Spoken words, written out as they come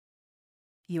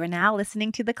You are now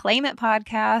listening to the Claim It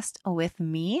podcast with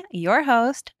me, your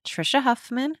host, Trisha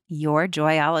Huffman, your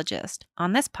joyologist.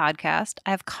 On this podcast,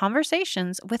 I have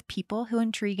conversations with people who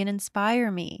intrigue and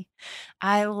inspire me.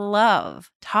 I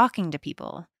love talking to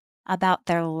people about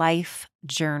their life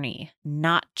journey,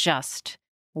 not just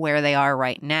where they are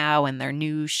right now and their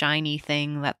new shiny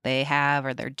thing that they have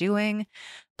or they're doing,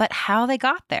 but how they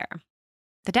got there.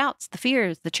 The doubts, the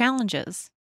fears, the challenges,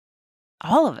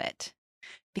 all of it.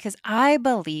 Because I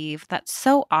believe that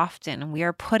so often we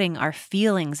are putting our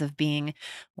feelings of being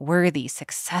worthy,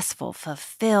 successful,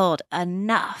 fulfilled,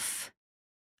 enough,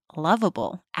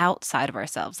 lovable outside of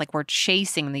ourselves. Like we're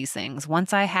chasing these things.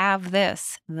 Once I have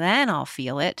this, then I'll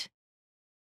feel it.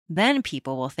 Then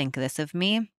people will think this of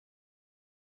me.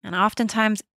 And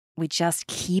oftentimes we just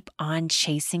keep on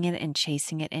chasing it and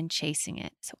chasing it and chasing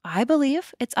it. So I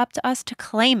believe it's up to us to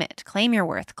claim it, claim your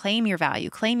worth, claim your value,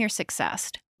 claim your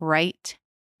success right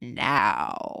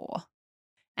now.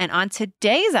 And on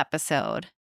today's episode,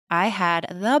 I had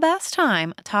the best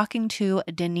time talking to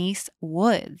Denise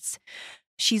Woods.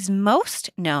 She's most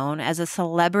known as a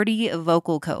celebrity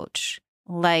vocal coach,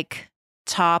 like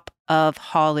top of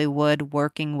Hollywood,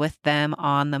 working with them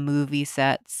on the movie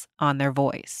sets on their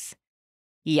voice.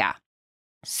 Yeah,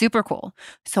 super cool.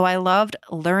 So I loved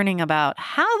learning about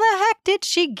how the heck did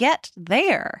she get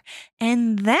there?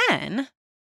 And then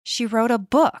she wrote a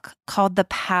book called The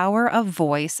Power of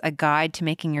Voice, A Guide to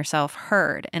Making Yourself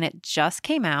Heard, and it just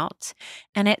came out,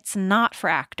 and it's not for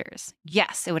actors.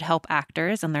 Yes, it would help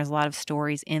actors, and there's a lot of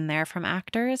stories in there from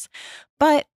actors,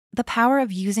 but the power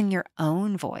of using your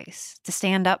own voice to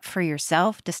stand up for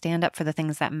yourself, to stand up for the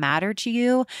things that matter to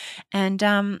you, and,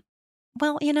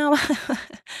 well, we talk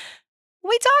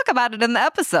about it in the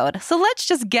episode, so let's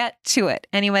just get to it.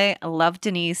 Anyway, I love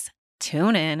Denise.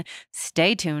 Tune in,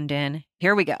 stay tuned in.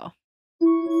 Here we go.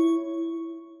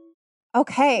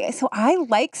 Okay, so I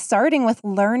like starting with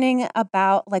learning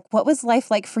about what was life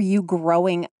like for you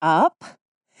growing up?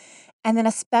 And then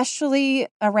especially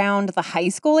around the high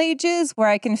school ages where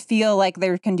I can feel like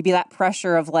there can be that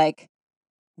pressure of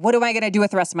what am I going to do with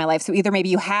the rest of my life? So either maybe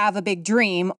you have a big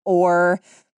dream or,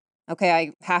 okay,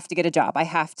 I have to get a job. I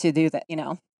have to do that,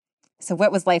 So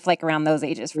what was life like around those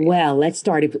ages for you? Well, let's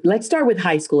start with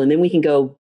high school, and then we can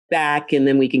go back, and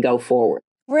then we can go forward.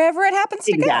 Wherever it happens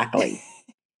to go. Exactly.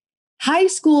 High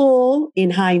school,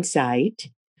 in hindsight,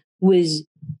 was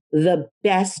the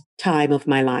best time of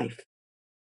my life.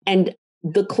 And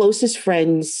the closest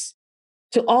friends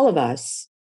to all of us,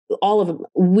 all of them,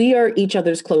 we are each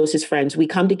other's closest friends. We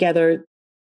come together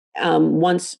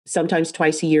once, sometimes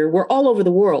twice a year. We're all over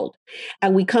the world.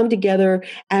 And we come together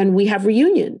and we have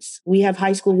reunions. We have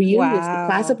high school reunions. Wow. The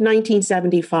class of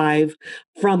 1975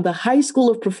 from the High School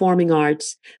of Performing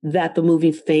Arts that the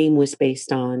movie Fame was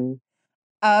based on.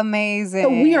 Amazing. So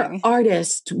we are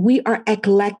artists. We are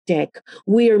eclectic.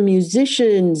 We are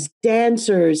musicians,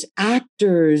 dancers,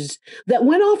 actors that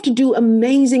went off to do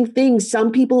amazing things.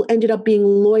 Some people ended up being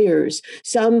lawyers.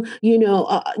 Some,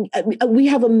 we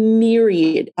have a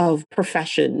myriad of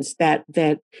professions that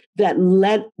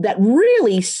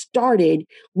really started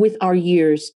with our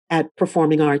years at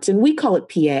Performing Arts, and we call it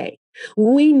PA.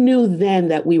 We knew then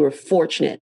that we were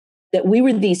fortunate, that we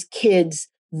were these kids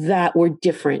that were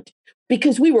different.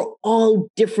 Because we were all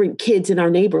different kids in our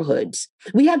neighborhoods.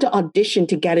 We had to audition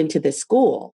to get into this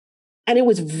school. And it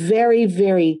was very,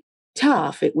 very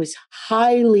tough. It was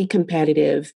highly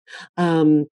competitive.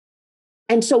 And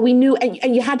so we knew,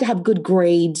 and you had to have good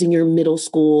grades in your middle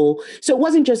school. So it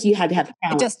wasn't just you had to have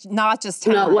talent. Not just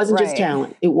talent. No, it wasn't just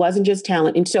talent. It wasn't just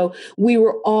talent. And so we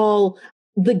were all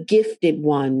the gifted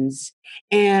ones.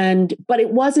 But it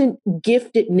wasn't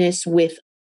giftedness with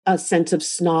a sense of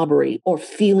snobbery or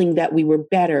feeling that we were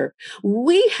better.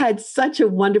 We had such a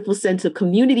wonderful sense of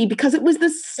community because it was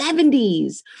the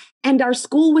 70s and our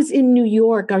school was in New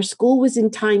York. Our school was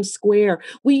in Times Square.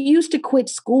 We used to quit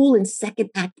school in second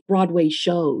act Broadway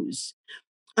shows.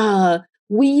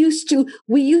 We used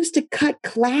to cut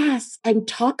class and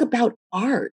talk about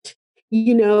art.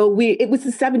 It was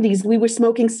the 70s. We were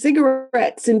smoking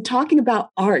cigarettes and talking about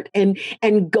art and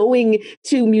going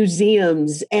to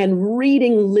museums and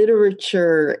reading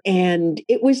literature. And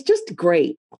it was just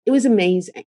great. It was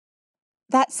amazing.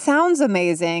 That sounds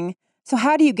amazing. So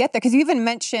how do you get there? Because you even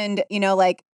mentioned,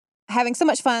 having so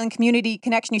much fun, community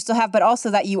connection you still have, but also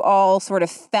that you all sort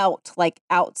of felt like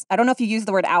out. I don't know if you used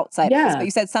the word outsiders, but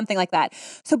you said something like that.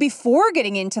 So before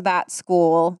getting into that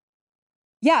school,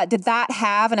 did that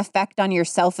have an effect on your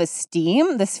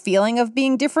self-esteem, this feeling of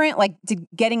being different? Did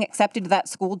getting accepted to that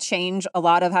school change a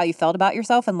lot of how you felt about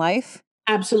yourself in life?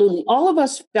 Absolutely. All of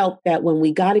us felt that when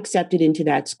we got accepted into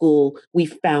that school, we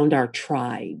found our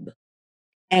tribe.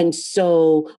 And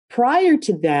so prior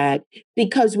to that,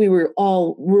 because we were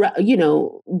all,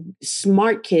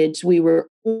 smart kids, we were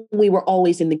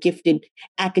always in the gifted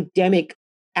academic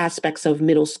aspects of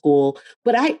middle school.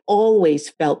 But I always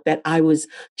felt that I was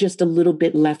just a little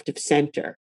bit left of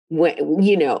center.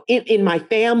 In my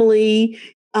family,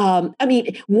 when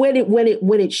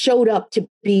it showed up to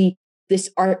be this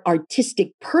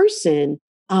artistic person,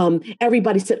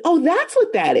 everybody said, "Oh, that's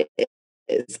what that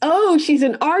is. Oh, she's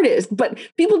an artist." But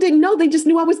people didn't know. They just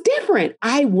knew I was different.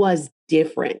 I was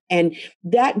different. And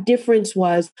that difference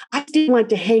was I didn't want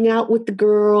to hang out with the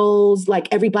girls like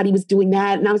everybody was doing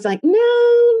that. And I was like,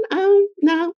 no,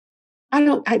 no, I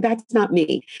don't, that's not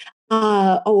me.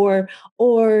 Or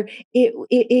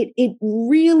it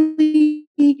really,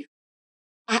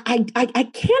 I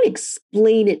can't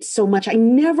explain it so much. I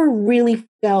never really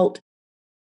felt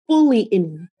fully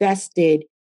invested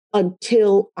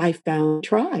until I found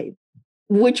Tribe,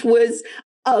 which was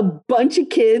a bunch of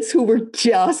kids who were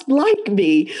just like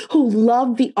me, who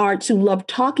loved the arts, who loved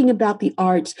talking about the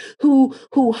arts, who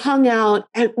hung out,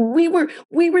 and we were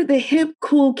the hip,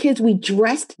 cool kids. We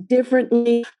dressed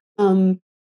differently. We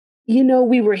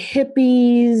were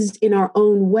hippies in our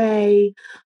own way.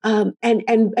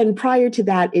 And prior to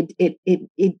that,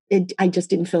 I just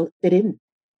didn't feel fit in.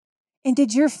 And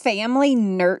did your family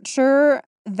nurture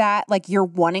that, like, you're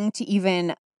wanting to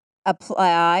even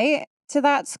apply to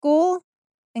that school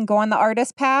and go on the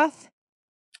artist path?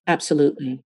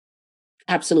 Absolutely.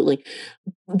 Absolutely.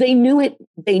 They knew it.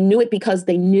 They knew it because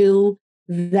they knew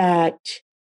that,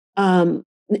 um,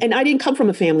 and I didn't come from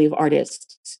a family of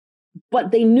artists,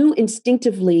 but they knew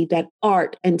instinctively that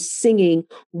art and singing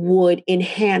would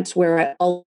enhance where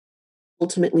I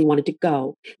ultimately wanted to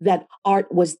go. That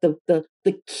art was the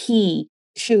key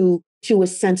to a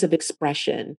sense of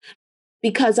expression,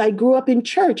 because I grew up in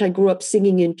church. I grew up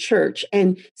singing in church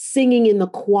and singing in the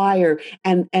choir,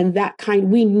 and that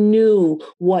kind. We knew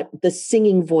what the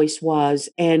singing voice was,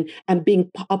 and being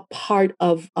a part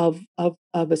of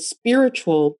a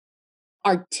spiritual,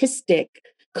 artistic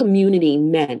community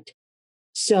meant.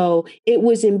 So it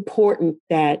was important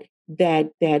that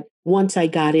once I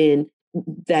got in,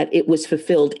 that it was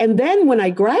fulfilled. And then when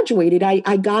I graduated,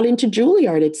 I got into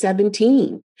Juilliard at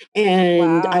 17.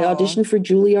 And I Wow. auditioned for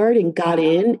Juilliard and got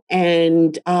in.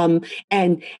 And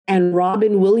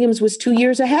Robin Williams was 2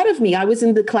 years ahead of me. I was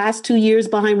in the class 2 years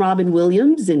behind Robin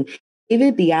Williams, and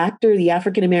David, the actor, the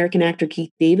African American actor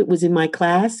Keith David, was in my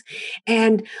class.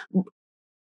 And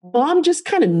mom just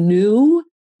kind of knew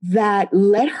that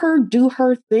let her do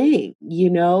her thing,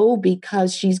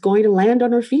 because she's going to land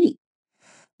on her feet.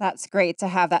 That's great to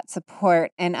have that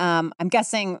support. And I'm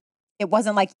guessing it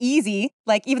wasn't like easy.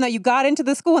 Like, even though you got into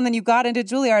the school and then you got into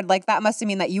Juilliard, like that must have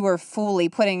mean that you were fully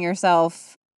putting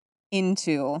yourself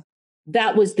into.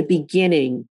 That was the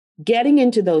beginning. Getting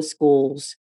into those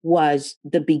schools was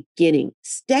the beginning.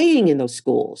 Staying in those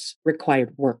schools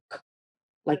required work,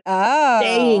 like Oh,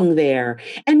 staying there,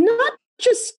 and not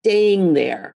just staying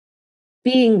there,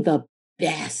 being the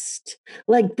best,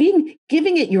 like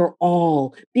giving it your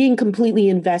all, being completely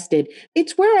invested.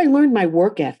 It's where I learned my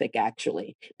work ethic,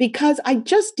 actually, because I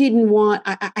just didn't want,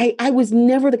 I was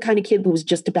never the kind of kid who was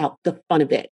just about the fun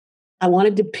of it. I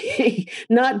wanted to be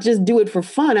not just do it for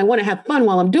fun. I want to have fun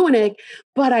while I'm doing it,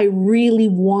 but I really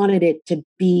wanted it to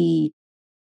be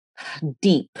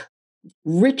deep,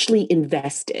 richly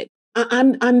invested.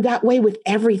 I'm that way with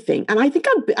everything, and I think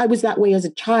I was that way as a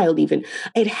child. Even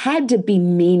it had to be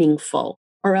meaningful,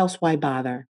 or else why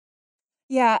bother?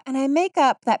 yeah. And I make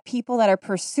up that people that are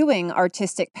pursuing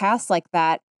artistic paths like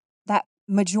that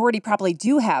majority probably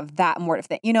do have that more of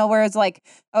thing, whereas like,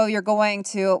 oh, you're going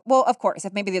to, well, of course,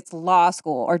 if maybe it's law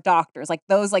school or doctors, like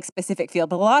those like specific field.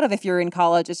 But a lot of if you're in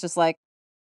college, it's just like,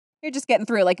 you're just getting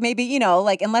through, like, maybe,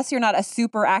 like, unless you're not a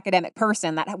super academic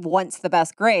person that wants the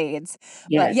best grades.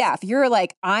 But Yes, yeah, if you're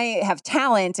like, I have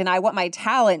talent and I want my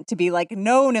talent to be like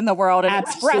known in the world and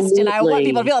expressed and I want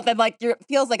people to absolutely. feel it, then like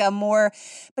feels like a more,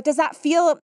 but does that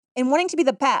feel, in wanting to be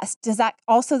the best, does that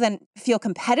also then feel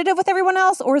competitive with everyone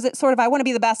else? Or is it sort of, I want to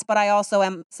be the best, but I also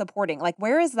am supporting? Like,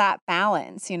 where is that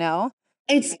balance?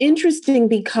 It's interesting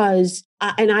because,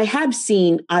 and I have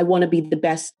seen, I want to be the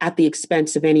best at the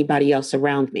expense of anybody else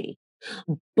around me.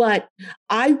 But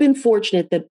I've been fortunate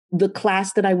that the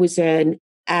class that I was in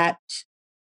at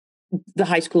the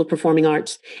High School of Performing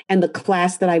Arts and the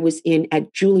class that I was in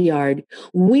at Juilliard,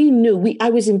 I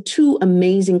was in two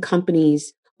amazing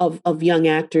companies of young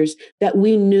actors that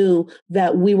we knew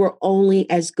that we were only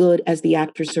as good as the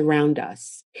actors around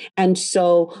us. And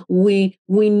so we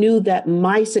knew that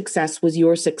my success was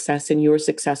your success and your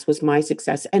success was my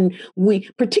success. And we,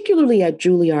 particularly at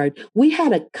Juilliard, we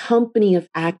had a company of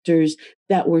actors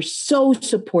that were so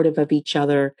supportive of each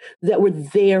other, that were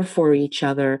there for each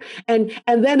other. And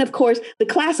then, of course, the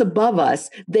class above us,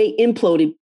 they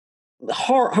imploded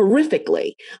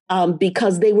horrifically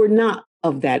because they were not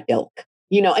of that ilk.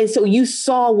 And so you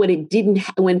saw when it didn't,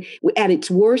 when at its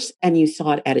worst, and you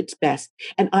saw it at its best.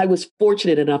 And I was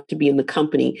fortunate enough to be in the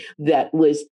company that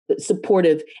was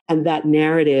supportive, and that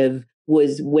narrative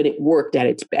was when it worked at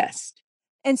its best.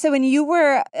 And so when you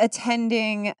were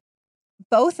attending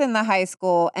both in the high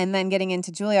school and then getting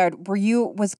into Juilliard,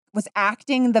 was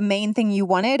acting the main thing you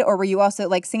wanted, or were you also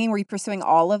like singing? Were you pursuing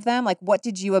all of them? Like, what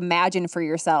did you imagine for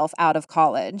yourself out of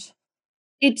college?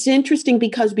 It's interesting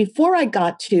because before I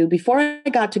got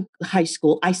to high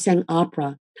school, I sang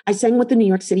opera. I sang with the New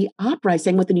York City Opera. I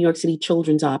sang with the New York City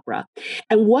Children's Opera.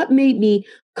 And what made me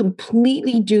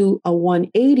completely do a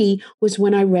 180 was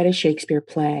when I read a Shakespeare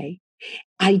play.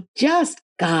 I just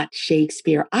got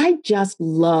Shakespeare. I just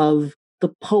love the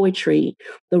poetry,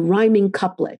 the rhyming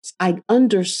couplets. I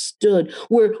understood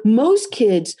where most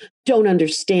kids don't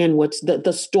understand what's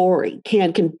the story,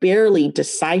 can barely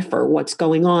decipher what's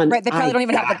going on. Right. They probably don't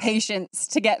even have the patience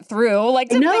to get through, like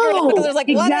to figure it out, because there's like,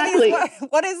 exactly.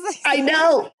 What is this? I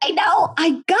know.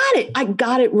 I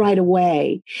got it right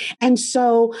away. And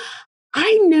so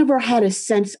I never had a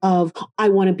sense of, I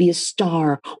want to be a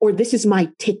star, or this is my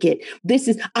ticket.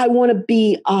 I want to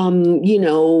be,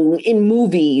 in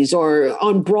movies or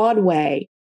on Broadway.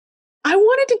 I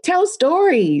wanted to tell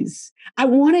stories. I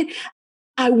wanted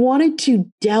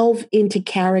to delve into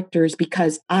characters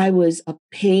because I was a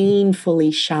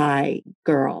painfully shy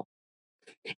girl.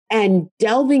 And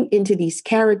delving into these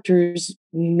characters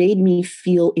made me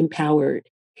feel empowered.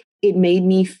 It made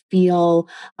me feel,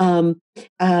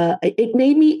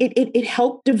 it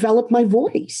helped develop my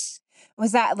voice.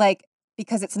 Was that like,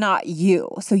 because it's not you,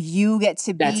 so you get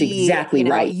to be, that's exactly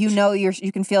right. You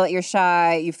can feel that you're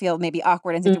shy, you feel maybe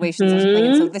awkward in situations or something.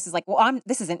 And so this is like, well,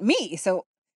 this isn't me. So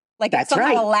like, that's it somehow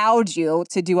right. allowed you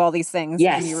to do all these things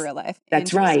yes. in your real life.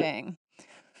 That's right.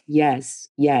 Yes.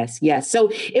 So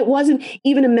it wasn't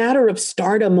even a matter of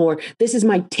stardom or this is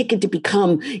my ticket to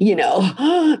become,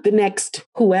 the next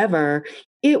whoever.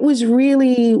 It was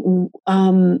really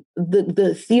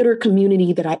the theater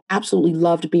community that I absolutely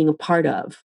loved being a part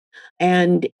of,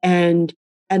 and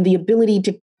the ability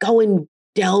to go and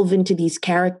delve into these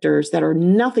characters that are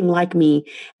nothing like me,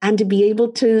 and to be able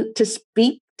to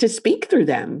speak through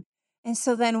them. And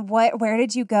so then, where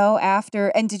did you go after?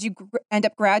 And did you end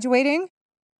up graduating?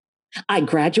 I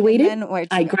graduated.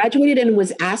 And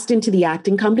was asked into the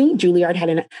acting company. Juilliard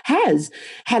has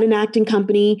had an acting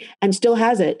company and still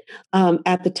has it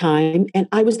at the time. And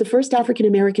I was the first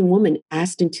African-American woman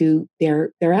asked into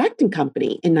their acting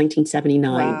company in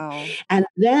 1979. Wow. And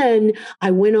then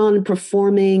I went on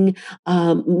performing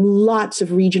lots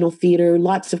of regional theater,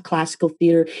 lots of classical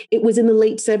theater. It was in the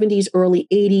late 70s, early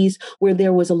 80s, where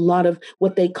there was a lot of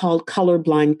what they called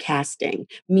colorblind casting,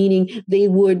 meaning they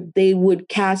would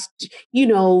cast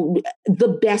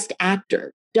the best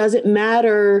actor. Doesn't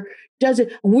matter.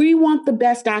 We want the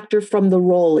best actor from the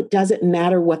role. It doesn't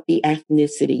matter what the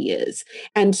ethnicity is.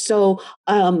 And so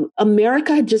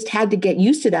America just had to get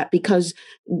used to that, because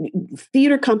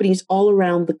theater companies all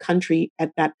around the country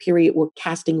at that period were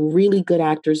casting really good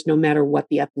actors, no matter what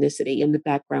the ethnicity and the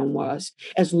background was,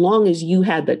 as long as you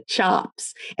had the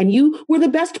chops and you were the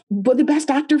best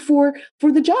actor for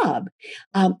the job,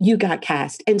 you got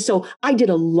cast. And so I did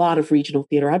a lot of regional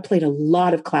theater. I played a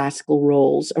lot of classical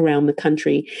roles around the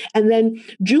country. And then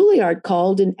Juilliard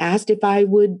called and asked if I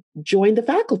would join the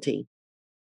faculty.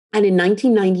 And in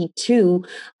 1992,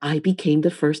 I became the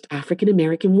first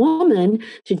African-American woman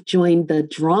to join the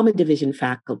drama division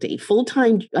faculty,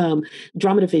 full-time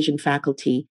drama division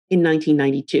faculty in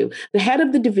 1992. The head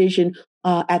of the division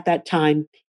at that time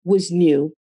was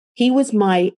new. He was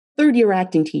my third-year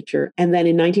acting teacher. And then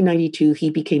in 1992, he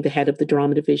became the head of the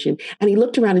drama division. And he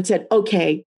looked around and said,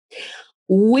 okay,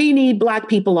 we need Black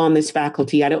people on this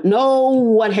faculty. I don't know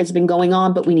what has been going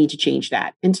on, but we need to change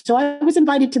that. And so I was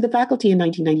invited to the faculty in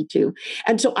 1992.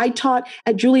 And so I taught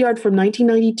at Juilliard from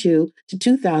 1992 to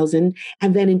 2000.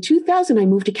 And then in 2000, I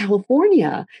moved to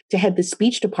California to head the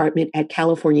speech department at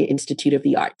California Institute of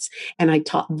the Arts. And I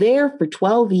taught there for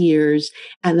 12 years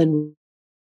and then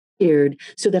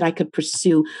so that I could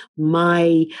pursue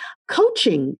my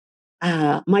coaching,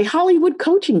 my Hollywood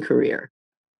coaching career.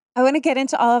 I want to get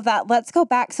into all of that. Let's go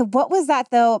back. So what was that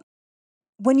though?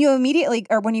 when you immediately,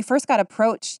 or when you first got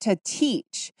approached to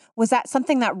teach, was that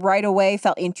something that right away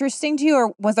felt interesting to you?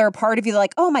 Or was there a part of you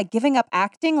like, oh, am I giving up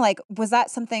acting? Like, was that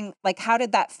something, like, how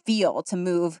did that feel to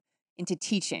move into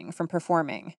teaching from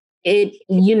performing? It's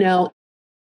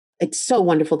so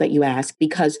wonderful that you ask,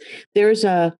 because there's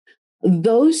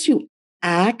those who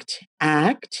act,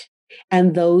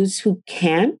 and those who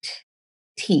can't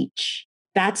teach.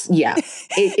 That's yeah.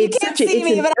 You can't see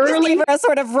me, but I just gave her a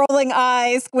sort of rolling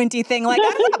eye, squinty thing. Like,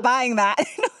 I'm not buying that.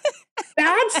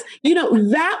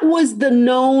 That was the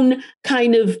known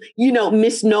kind of,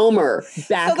 misnomer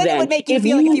back then. So then it would make you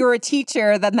feel like if you were a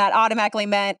teacher, then that automatically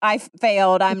meant I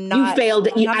failed. I'm not. You failed.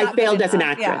 I failed as an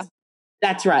actress. Yeah.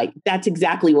 That's right. That's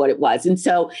exactly what it was. And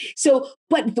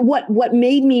but what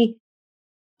made me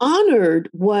honored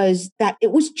was that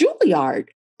it was Juilliard.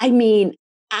 I mean,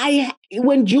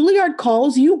 when Juilliard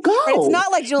calls, you go. It's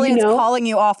not like Juilliard's calling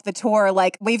you off the tour.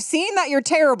 Like, we've seen that you're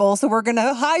terrible, so we're going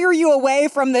to hire you away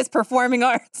from this performing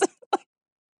arts.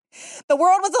 The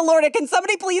world was allotted. Can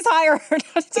somebody please hire her?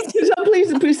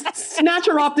 please snatch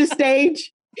her off the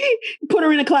stage, put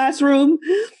her in a classroom.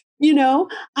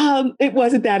 It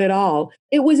wasn't that at all.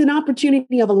 It was an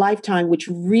opportunity of a lifetime, which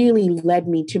really led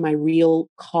me to my real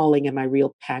calling and my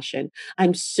real passion.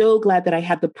 I'm so glad that I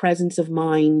had the presence of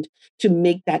mind to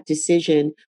make that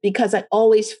decision, because I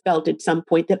always felt at some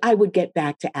point that I would get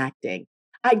back to acting.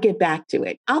 I'd get back to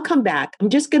it. I'll come back. I'm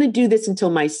just going to do this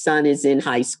until my son is in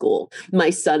high school.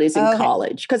 My son is in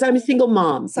college, because I'm a single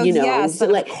mom, so, Yes,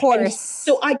 of course.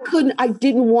 So I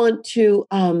didn't want to,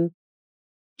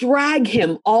 drag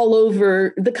him all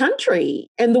over the country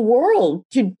and the world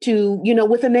to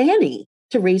with a nanny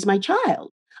to raise my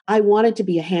child. I wanted to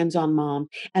be a hands-on mom,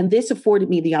 and this afforded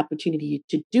me the opportunity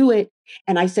to do it.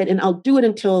 And I said, and I'll do it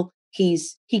until he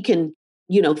can,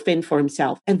 fend for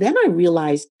himself. And then I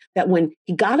realized that when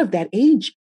he got of that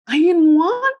age, I didn't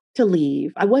want to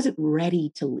leave. I wasn't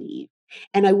ready to leave.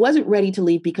 And I wasn't ready to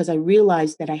leave because I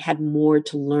realized that I had more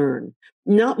to learn,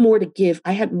 not more to give.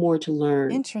 I had more to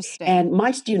learn. Interesting. And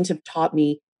my students have taught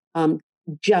me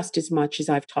just as much as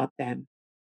I've taught them.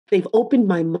 They've opened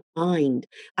my mind.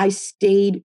 I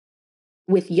stayed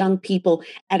with young people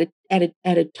at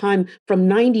a time from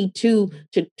 92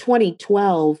 to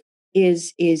 2012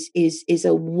 is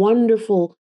a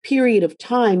wonderful period of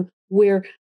time where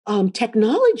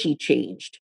technology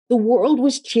changed. The world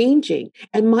was changing,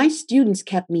 and my students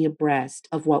kept me abreast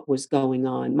of what was going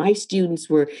on. My students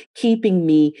were keeping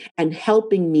me and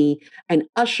helping me and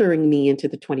ushering me into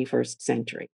the 21st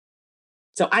century.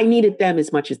 So I needed them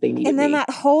as much as they needed me. And then that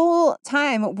whole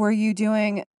time, were you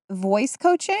doing voice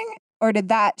coaching, or did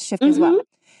that shift as well?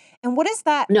 And what is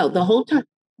that? No, the whole time.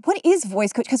 What is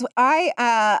voice coach? Because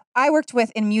I worked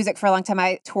in music for a long time.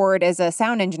 I toured as a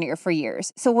sound engineer for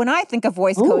years. So when I think of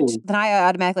voice coach, then I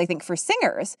automatically think for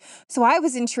singers. So I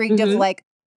was intrigued of like,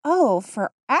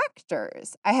 for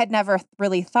actors. I had never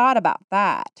really thought about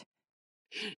that.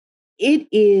 It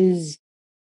is,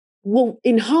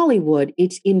 in Hollywood,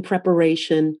 it's in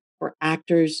preparation for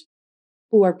actors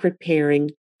who are preparing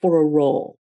for a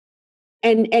role.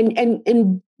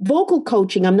 And vocal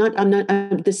coaching,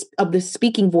 the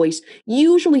speaking voice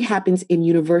usually happens in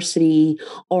university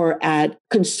or at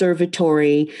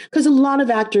conservatory, because a lot of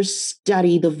actors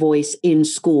study the voice in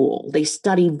school. They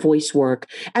study voice work,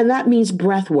 and that means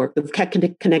breath work,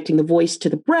 connecting the voice to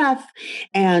the breath,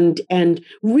 and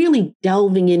really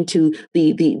delving into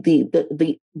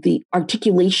the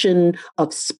articulation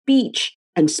of speech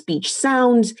and speech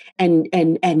sounds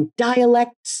and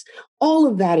dialects. All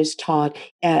of that is taught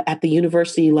at the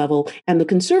university level and the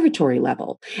conservatory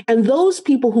level. And those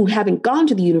people who haven't gone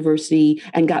to the university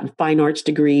and gotten fine arts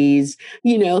degrees,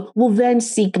 will then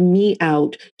seek me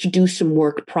out to do some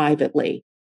work privately.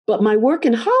 But my work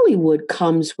in Hollywood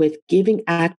comes with giving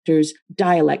actors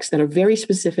dialects that are very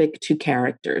specific to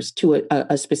characters, to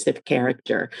a specific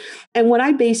character. And what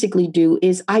I basically do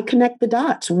is I connect the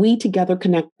dots. We together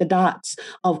connect the dots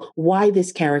of why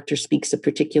this character speaks a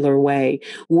particular way,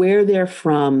 where they're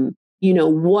from,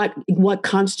 what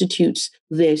constitutes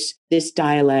this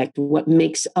dialect, what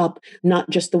makes up not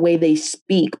just the way they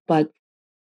speak,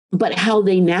 but how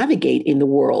they navigate in the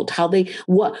world,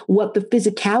 what the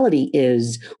physicality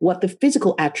is, what the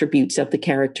physical attributes of the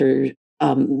character is.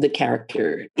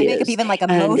 And it could be even like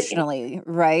emotionally,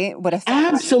 right? What affects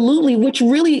absolutely, which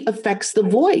really affects the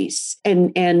voice,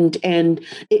 and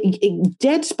it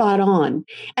dead spot on,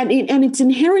 and it's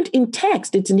inherent in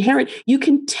text. It's inherent. You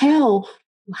can tell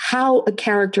how a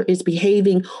character is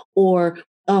behaving, or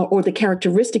the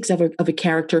characteristics of a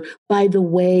character by the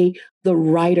way the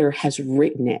writer has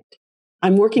written it.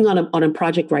 I'm working on a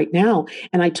project right now.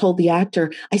 And I told the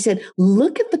actor, I said,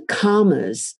 look at the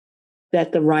commas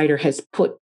that the writer has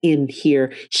put in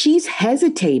here. She's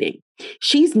hesitating.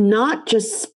 She's not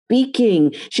just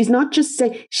speaking. She's not just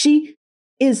saying, she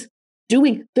is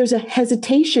doing, there's a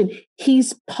hesitation.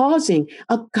 He's pausing.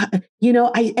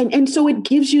 And so it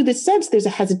gives you the sense there's a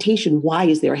hesitation. Why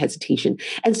is there a hesitation?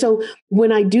 And so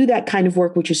when I do that kind of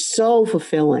work, which is so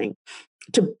fulfilling,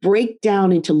 to break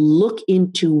down and to look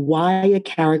into why a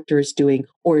character is doing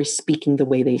or is speaking the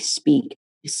way they speak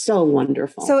is so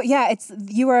wonderful. So yeah,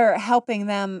 you are helping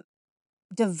them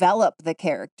develop the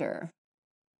character.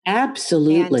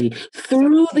 Absolutely.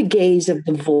 Through the gaze of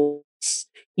the voice.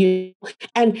 And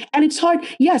it's hard.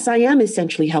 Yes, I am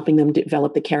essentially helping them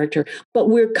develop the character, but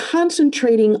we're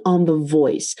concentrating on the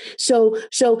voice. So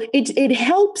it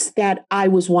helps that I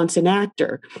was once an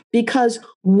actor, because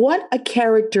what a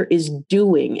character is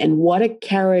doing and what a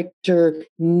character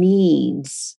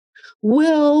needs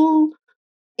will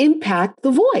impact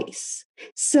the voice.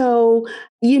 So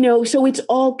it's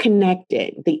all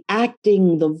connected. The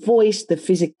acting, the voice, the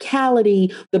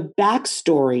physicality, the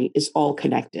backstory is all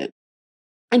connected.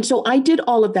 And so I did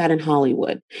all of that in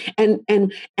Hollywood, and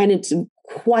it's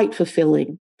quite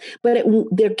fulfilling. But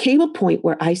there came a point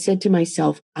where I said to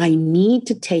myself, I need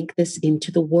to take this into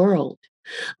the world.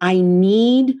 I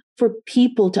need for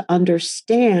people to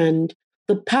understand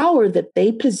the power that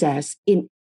they possess in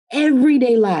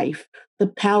everyday life, the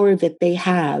power that they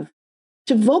have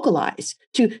to vocalize,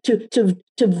 to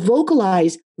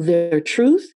vocalize their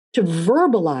truth, to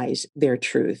verbalize their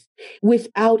truth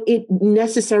without it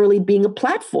necessarily being a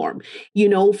platform,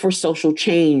 for social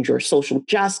change or social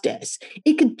justice.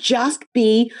 It could just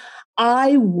be,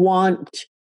 I want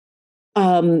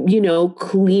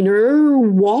cleaner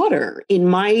water in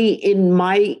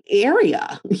my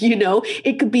area.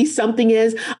 It could be something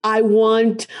as, I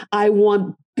want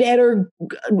better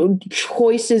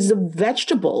choices of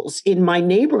vegetables in my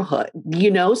neighborhood.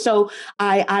 So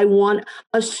I want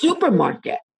a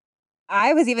supermarket.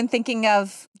 I was even thinking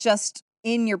of just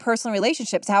in your personal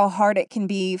relationships, how hard it can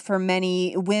be for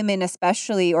many women,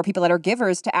 especially, or people that are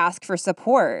givers, to ask for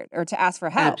support or to ask for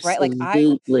help,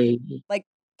 Absolutely. right?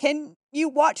 Can you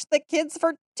watch the kids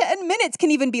for 10 minutes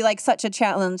can even be like such a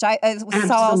challenge. I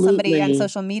saw somebody on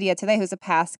social media today who's a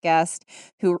past guest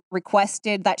who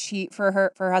requested that for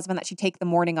her husband that she take the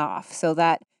morning off so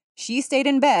that she stayed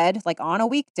in bed like on a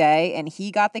weekday and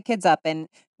he got the kids up and,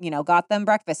 got them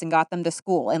breakfast and got them to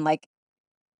school, and like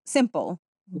simple,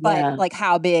 but like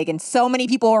how big? And so many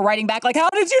people were writing back like, how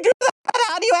did you do that?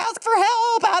 How do you ask for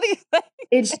help? How do you?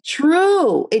 It's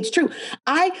true. It's true.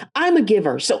 I'm a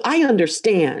giver, so I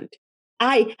understand.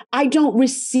 I don't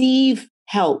receive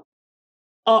help.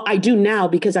 I do now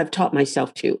because I've taught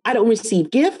myself to. I don't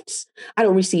receive gifts. I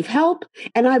don't receive help.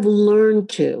 And I've learned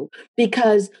to,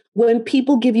 because when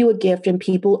people give you a gift and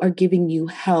people are giving you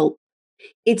help,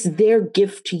 it's their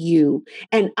gift to you.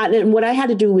 And what I had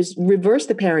to do was reverse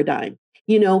the paradigm.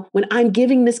 When I'm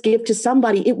giving this gift to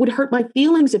somebody, it would hurt my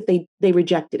feelings if they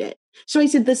rejected it. So I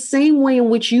said, the same way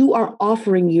in which you are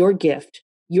offering your gift,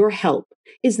 your help,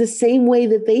 is the same way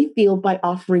that they feel by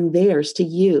offering theirs to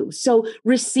you. So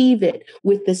receive it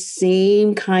with the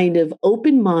same kind of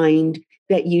open mind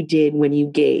that you did when you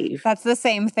gave. That's the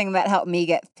same thing that helped me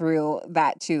get through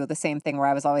that too. The same thing where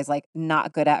I was always like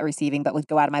not good at receiving, but would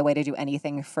go out of my way to do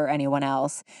anything for anyone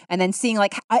else. And then seeing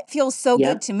like, it feels so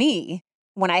good to me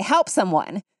when I help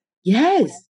someone.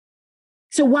 Yes.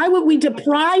 So why would we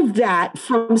deprive that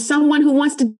from someone who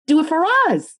wants to do it for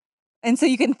us? And so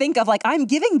you can think of like, I'm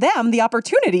giving them the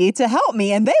opportunity to help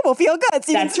me and they will feel good.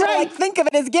 So you That's can right. like think of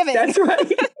it as giving. That's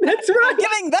right. That's right.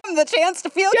 Giving them the chance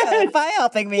to feel good by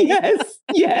helping me.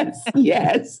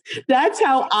 Yes. That's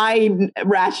how I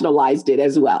rationalized it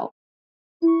as well.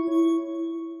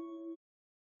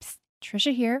 Psst,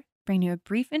 Trisha here, bringing you a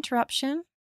brief interruption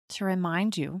to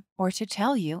remind you or to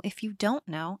tell you, if you don't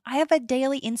know, I have a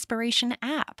daily inspiration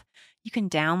app. You can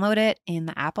download it in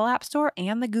the Apple App Store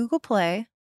and the Google Play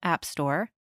App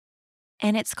Store,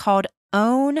 and it's called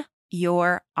Own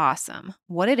Your Awesome.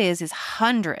 What it is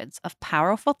hundreds of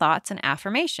powerful thoughts and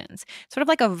affirmations, sort of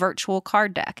like a virtual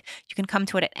card deck. You can come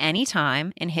to it at any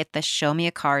time and hit the Show Me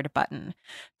a Card button.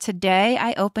 Today,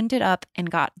 I opened it up and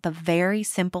got the very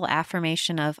simple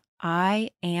affirmation of,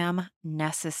 I am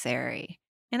necessary.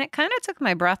 And it kind of took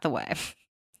my breath away.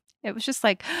 It was just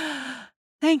like,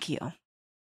 thank you. I'm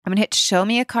going to hit Show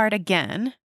Me a Card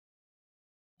again.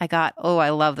 I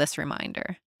love this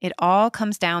reminder. It all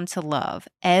comes down to love.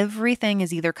 Everything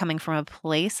is either coming from a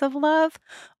place of love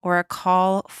or a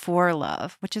call for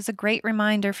love, which is a great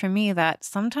reminder for me that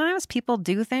sometimes people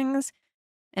do things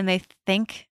and they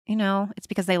think it's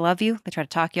because they love you. They try to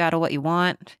talk you out of what you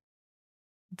want.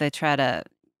 They try to,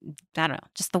 I don't know,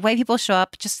 just the way people show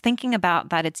up, just thinking about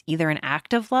that it's either an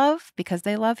act of love because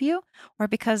they love you or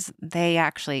because they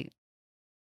actually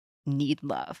need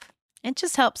love. It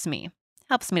just helps me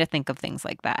to think of things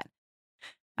like that.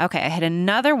 Okay, I had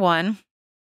another one.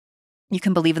 You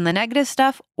can believe in the negative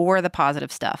stuff or the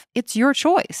positive stuff. It's your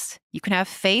choice. You can have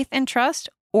faith and trust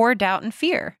or doubt and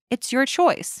fear. It's your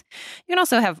choice. You can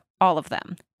also have all of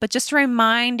them, but just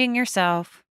reminding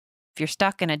yourself, if you're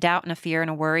stuck in a doubt and a fear and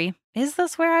a worry, is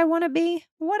this where I want to be?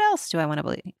 What else do I want to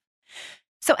believe?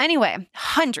 So anyway,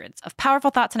 hundreds of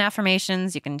powerful thoughts and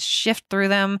affirmations. You can shift through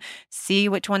them, see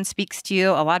which one speaks to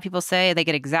you. A lot of people say they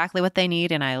get exactly what they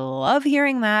need, and I love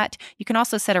hearing that. You can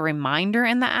also set a reminder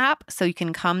in the app so you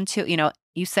can come to,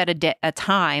 you set a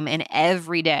time, and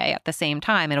every day at the same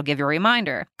time, it'll give you a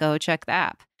reminder. Go check the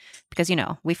app because,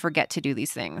 we forget to do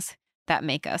these things that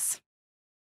make us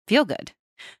feel good.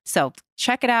 So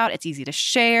check it out. It's easy to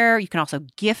share. You can also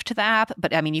gift the app,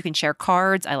 but you can share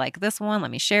cards. I like this one.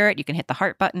 Let me share it. You can hit the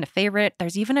heart button to favorite.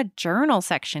 There's even a journal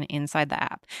section inside the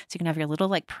app. So you can have your little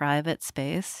private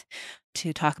space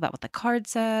to talk about what the card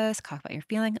says, talk about your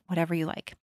feeling, whatever you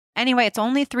like. Anyway, it's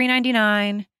only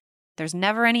 $3.99. There's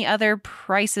never any other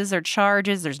prices or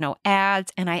charges. There's no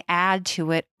ads, and I add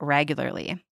to it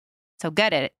regularly. So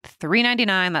get it,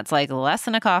 $3.99. That's like less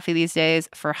than a coffee these days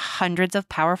for hundreds of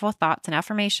powerful thoughts and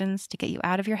affirmations to get you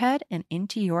out of your head and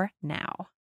into your now.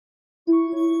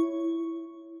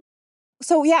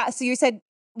 So you said,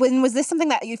 when was this something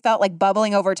that you felt like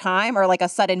bubbling over time or like a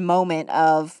sudden moment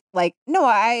of like, no,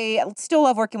 I still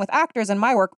love working with actors in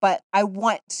my work, but I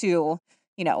want to,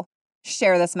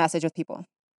 share this message with people?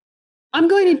 I'm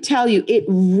going to tell you, it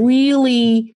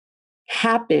really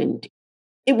happened.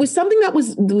 It was something that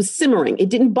was simmering. It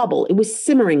didn't bubble. It was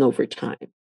simmering over time.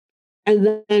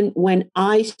 And then when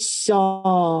I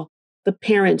saw the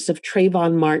parents of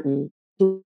Trayvon Martin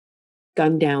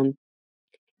gunned down,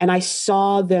 and I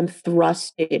saw them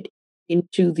thrusted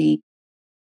into the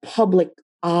public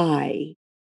eye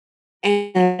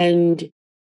and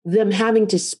them having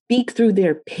to speak through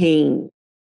their pain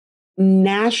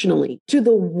nationally to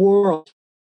the world,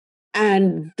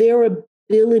 and their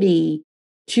ability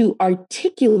to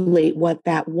articulate what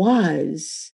that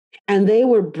was, and they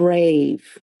were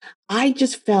brave. I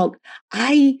just felt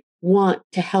I want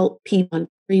to help people on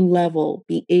every level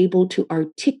be able to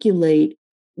articulate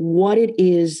what it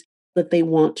is that they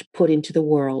want to put into the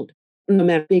world, no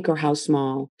matter big or how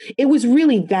small. It was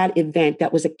really that event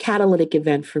that was a catalytic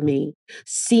event for me,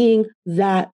 seeing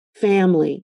that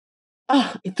family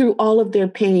through all of their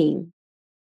pain,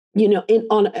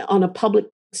 on a public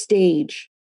stage,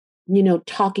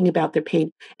 talking about their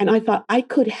pain. And I thought I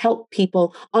could help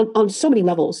people on so many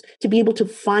levels to be able to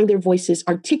find their voices,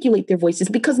 articulate their voices,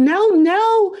 because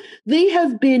now they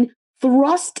have been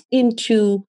thrust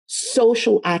into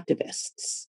social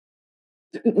activists,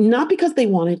 not because they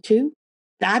wanted to.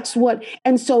 That's what,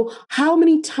 and so how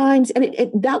many times, and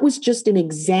that was just an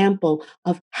example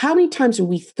of how many times are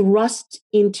we thrust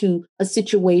into a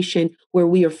situation where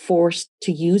we are forced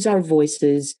to use our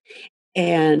voices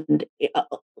and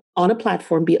on a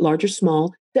platform, be it large or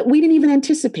small, that we didn't even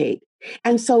anticipate.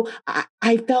 And so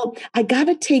I felt I got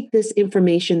to take this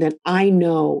information that I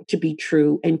know to be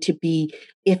true and to be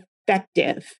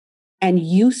effective and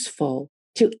useful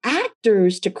to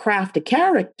actors to craft a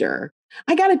character.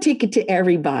 I got to take it to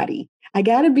everybody. I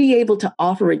got to be able to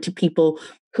offer it to people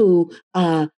who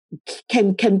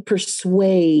can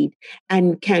persuade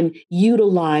and can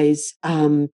utilize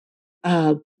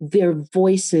their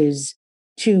voices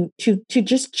to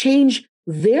just change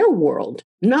their world,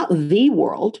 not the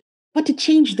world, but to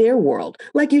change their world.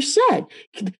 Like you said,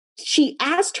 she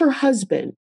asked her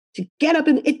husband to get up,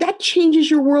 and that changes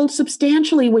your world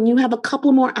substantially when you have a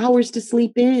couple more hours to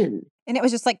sleep in. And it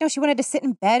was just like, no, she wanted to sit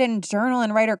in bed and journal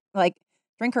and write her,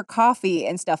 drink her coffee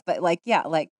and stuff. But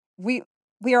we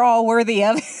are all worthy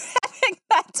of having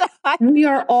that time. We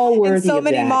are all worthy and so of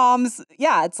many that. moms,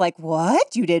 it's like,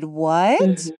 what? You did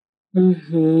what?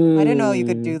 Mm-hmm. I didn't know you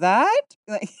could do that.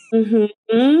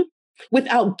 Mm-hmm.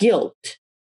 Without guilt.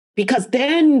 Because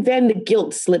then the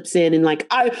guilt slips in, and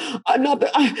I'm not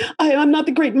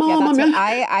the great mom. Yeah, that's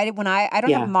what I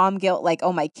don't have mom guilt. Like,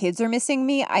 oh, my kids are missing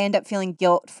me. I end up feeling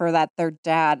guilt for that. Their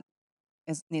dad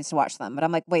needs to watch them, but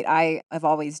I'm like, wait, I've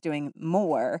always doing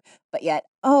more, but yet,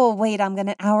 oh wait, I'm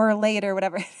gonna an hour later,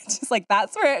 whatever. It's just like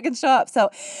that's where it can show up. So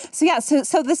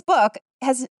this book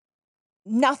has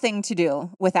nothing to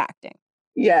do with acting.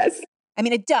 Yes, I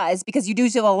mean it does because you do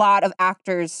a lot of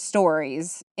actors'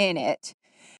 stories in it.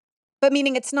 But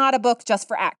meaning it's not a book just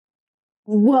for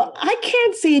Well, I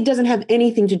can't say it doesn't have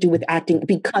anything to do with acting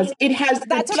because it has.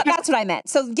 That's what I meant.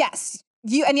 So yes,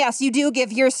 you do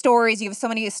give your stories. You have so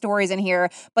many stories in here,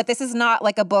 but this is not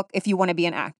like a book if you want to be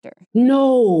an actor.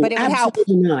 No, but it would help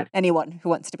not anyone who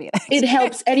wants to be an actor. It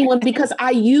helps anyone because I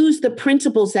use the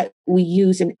principles that we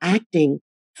use in acting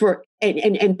for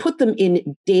and put them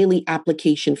in daily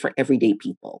application for everyday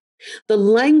people. The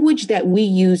language that we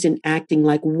use in acting,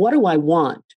 like, what do I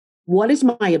want? What is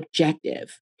my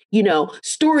objective? A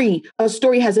story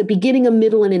has a beginning, a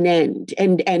middle, and an end,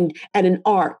 and an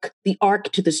arc, the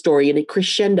arc to the story, and it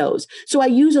crescendos. So I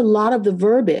use a lot of the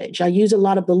verbiage, I use a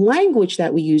lot of the language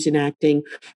that we use in acting,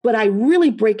 but I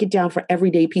really break it down for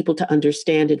everyday people to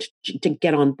understand and to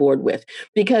get on board with,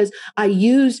 because I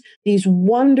use these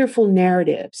wonderful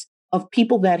narratives of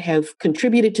people that have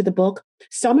contributed to the book.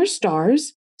 Some are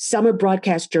stars, some are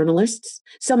broadcast journalists,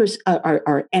 some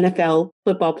are NFL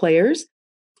football players.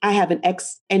 I have an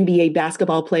ex-NBA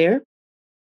basketball player.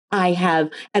 I have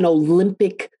an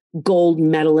Olympic gold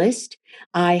medalist.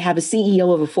 I have a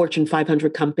CEO of a Fortune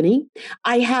 500 company.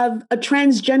 I have a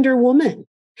transgender woman.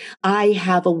 I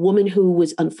have a woman who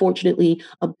was unfortunately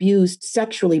abused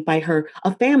sexually by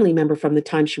a family member from the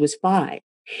time she was 5.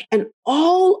 And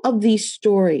all of these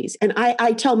stories, and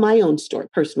I tell my own story,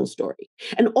 personal story,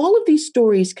 and all of these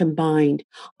stories combined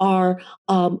are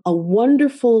a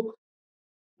wonderful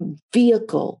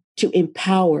vehicle to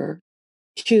empower,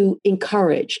 to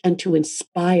encourage, and to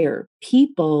inspire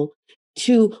people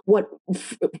to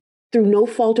through no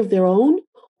fault of their own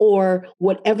or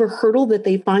whatever hurdle that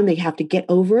they find they have to get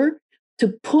over, to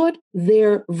put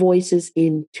their voices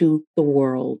into the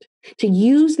world, to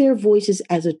use their voices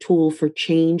as a tool for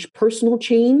change, personal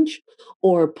change,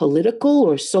 or political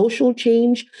or social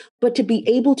change, but to be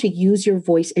able to use your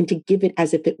voice and to give it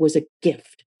as if it was a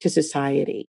gift to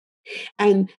society.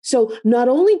 And so not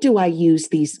only do I use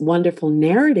these wonderful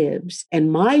narratives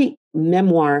and my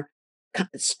memoir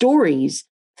stories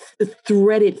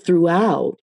threaded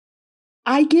throughout,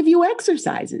 I give you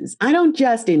exercises. I don't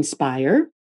just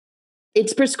inspire.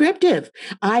 It's prescriptive.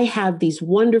 I have these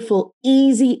wonderful,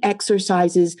 easy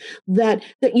exercises that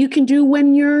you can do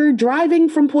when you're driving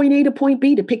from point A to point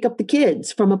B to pick up the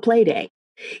kids from a play day.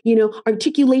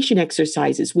 Articulation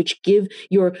exercises, which give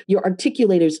your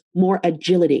articulators more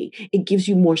agility. It gives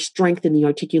you more strength in the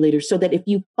articulator, so that if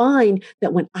you find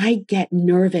that when I get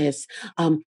nervous,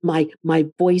 my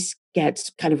voice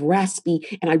gets kind of raspy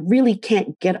and I really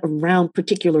can't get around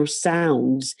particular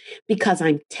sounds because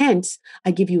I'm tense,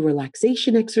 I give you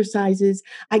relaxation exercises.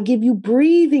 I give you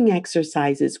breathing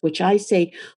exercises, which I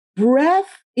say,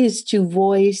 breath is to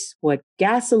voice what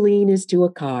gasoline is to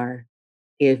a car.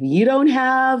 If you don't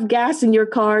have gas in your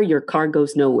car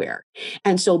goes nowhere.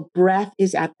 And so breath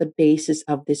is at the basis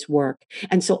of this work.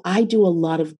 And so I do a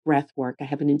lot of breath work. I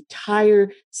have an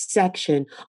entire section,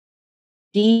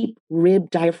 deep rib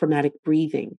diaphragmatic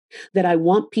breathing, that I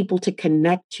want people to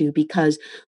connect to, because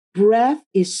breath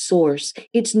is source.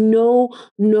 It's no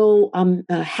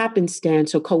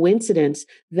happenstance or coincidence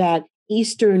that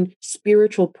Eastern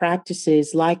spiritual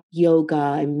practices like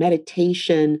yoga and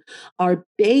meditation are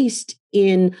based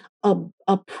in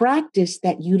a practice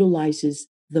that utilizes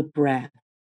the breath,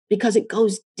 because it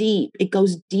goes deep. It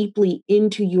goes deeply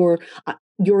into your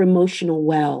emotional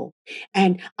well.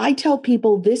 And I tell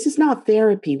people, this is not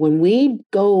therapy. When we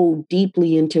go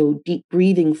deeply into deep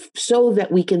breathing so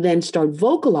that we can then start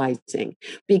vocalizing,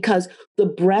 because the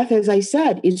breath, as I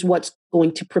said, is what's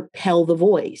going to propel the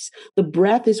voice. The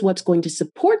breath is what's going to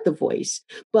support the voice.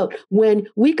 But when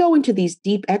we go into these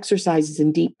deep exercises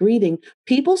and deep breathing,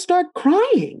 people start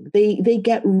crying. They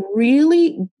get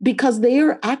really, because they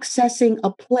are accessing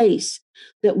a place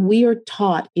that we are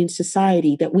taught in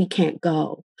society that we can't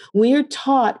go. We are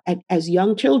taught as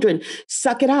young children,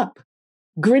 suck it up,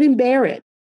 grin and bear it.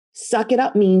 Suck it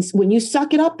up means, when you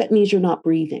suck it up, that means you're not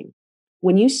breathing.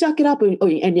 When you suck it up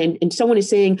and someone is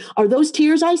saying, are those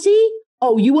tears I see?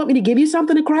 Oh, you want me to give you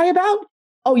something to cry about?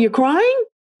 Oh, you're crying?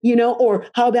 Or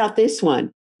how about this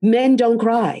one? Men don't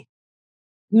cry.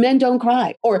 Men don't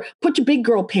cry. Or put your big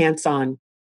girl pants on.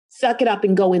 Suck it up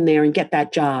and go in there and get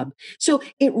that job. So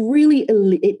it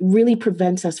really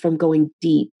prevents us from going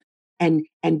deep and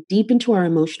deep into our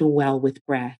emotional well with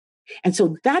breath. And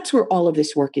so that's where all of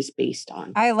this work is based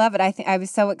on. I love it. I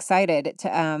was so excited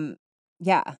to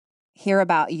hear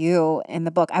about you in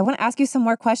the book. I want to ask you some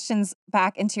more questions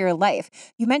back into your life.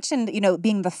 You mentioned,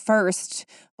 being the first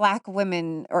Black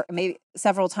woman, or maybe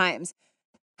several times.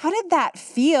 How did that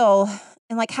feel?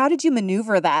 And how did you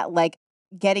maneuver that,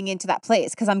 getting into that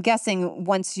place? Because I'm guessing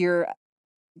once you're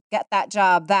get that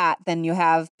job, then you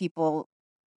have people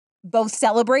both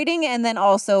celebrating and then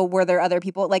also were there other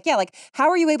people like, yeah, like how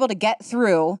are you able to get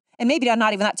through, and maybe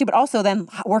not even that too, but also then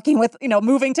working with,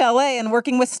 moving to LA and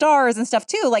working with stars and stuff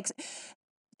too, like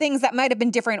things that might have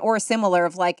been different or similar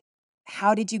of like,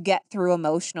 how did you get through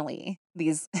emotionally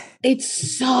these?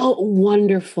 It's so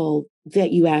wonderful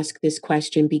that you ask this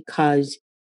question because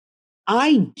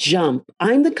I jump.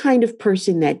 I'm the kind of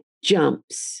person that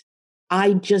jumps.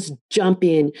 I just jump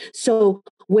in. So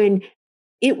when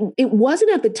it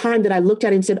wasn't at the time that I looked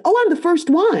at it and said, oh, I'm the first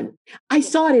one. I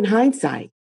saw it in hindsight.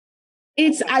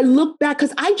 I look back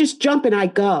because I just jump and I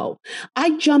go.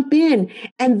 I jump in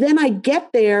and then I get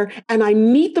there and I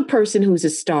meet the person who's a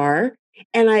star.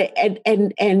 And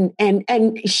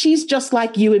and she's just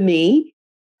like you and me.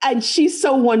 And she's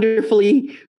so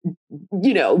wonderfully,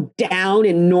 down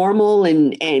and normal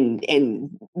and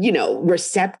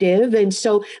receptive. And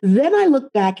so then I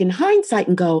look back in hindsight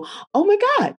and go, oh my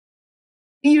God,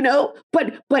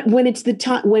 but when it's the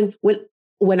time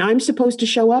when I'm supposed to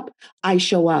show up, I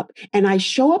show up and I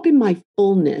show up in my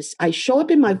fullness. I show up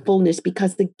in my fullness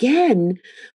because again,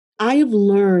 I have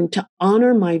learned to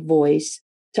honor my voice,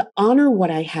 to honor what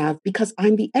I have because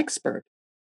I'm the expert.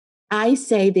 I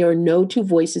say there are no two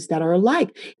voices that are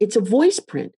alike. It's a voice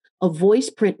print. A voice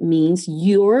print means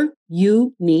your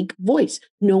unique voice.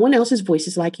 No one else's voice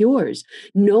is like yours.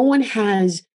 No one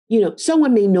has,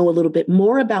 someone may know a little bit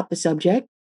more about the subject,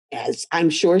 as I'm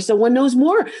sure someone knows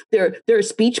more. There are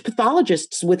speech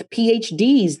pathologists with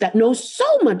PhDs that know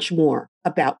so much more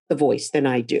about the voice than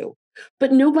I do.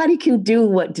 But nobody can do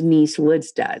what Denise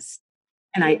Woods does.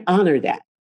 And I honor that.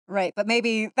 Right. But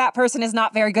maybe that person is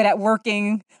not very good at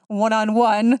working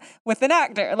one-on-one with an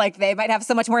actor. Like they might have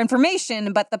so much more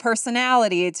information, but the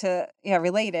personality to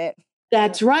relate it.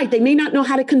 That's right. They may not know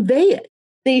how to convey it.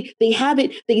 They have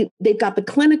it. They've got the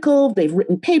clinical, they've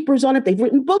written papers on it, they've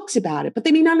written books about it, but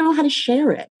they may not know how to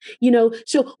share it.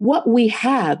 So what we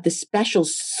have, the special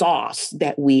sauce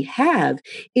that we have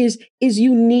is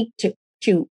unique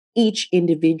to each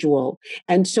individual.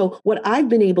 And so what I've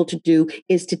been able to do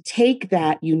is to take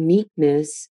that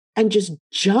uniqueness and just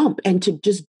jump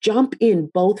in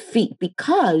both feet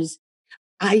because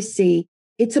I see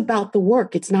it's about the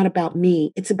work. It's not about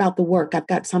me. It's about the work. I've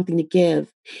got something to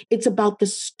give. It's about the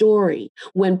story.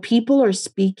 When people are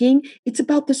speaking, it's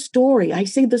about the story. I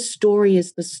say the story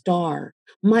is the star.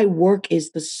 My work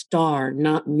is the star,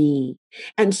 not me.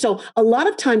 And so a lot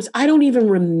of times I don't even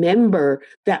remember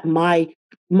that my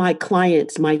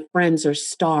clients, my friends are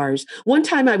stars. One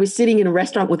time I was sitting in a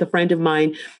restaurant with a friend of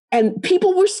mine and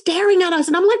people were staring at us.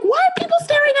 And I'm like, why are people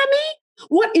staring at me?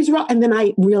 What is wrong? And then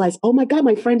I realized, oh my God,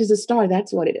 my friend is a star.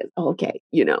 That's what it is. Oh, okay.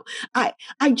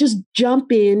 I just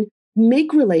jump in,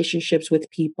 make relationships with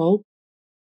people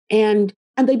and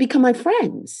they become my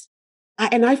friends.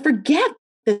 And I forget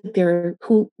that they're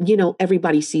who,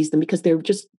 everybody sees them because they're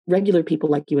just regular people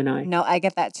like you and I. No, I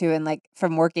get that too. And like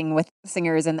from working with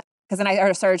singers and because then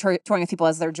I started touring with people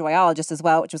as their joyologist as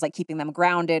well, which was like keeping them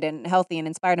grounded and healthy and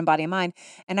inspired in body and mind.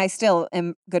 And I still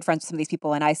am good friends with some of these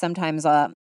people. And I sometimes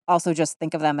also just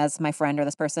think of them as my friend or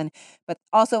this person, but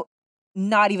also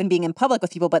not even being in public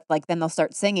with people, but like then they'll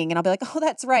start singing and I'll be like, oh,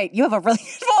 that's right. You have a really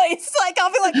good voice. Like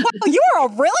I'll be like, wow, you are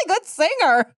a really good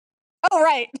singer. Oh,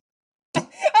 right. I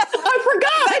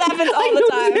forgot. That happens all the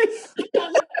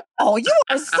time. Oh, you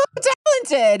are so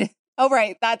talented. Oh,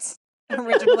 right. That's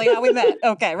originally how we met.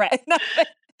 Okay, right.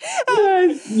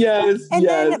 Yes. And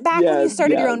then back when you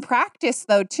started your own practice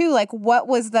though, too, like what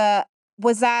was that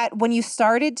when you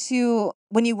started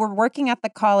when you were working at the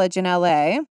college in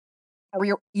LA,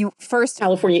 or you first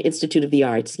California Institute of the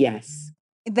Arts, yes.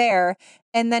 There.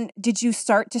 And then did you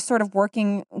start to sort of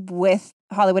working with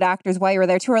Hollywood actors while you were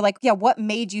there too? Or like, yeah, what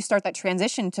made you start that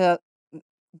transition to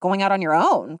going out on your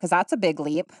own? Because that's a big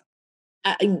leap.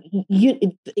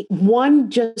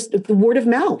 Just the word of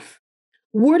mouth.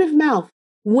 Word of mouth.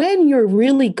 When you're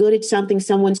really good at something,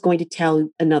 someone's going to tell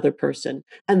another person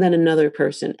and then another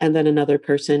person and then another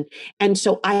person. And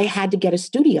so I had to get a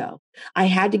studio. I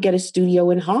had to get a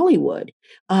studio in Hollywood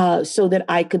so that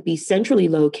I could be centrally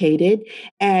located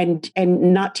and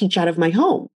not teach out of my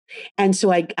home. And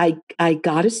so I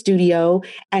got a studio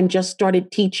and just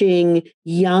started teaching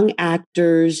young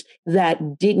actors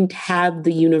that didn't have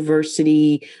the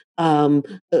university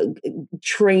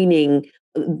training,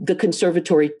 the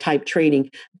conservatory type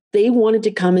training. They wanted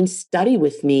to come and study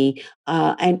with me.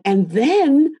 And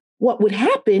then what would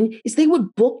happen is they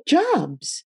would book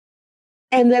jobs.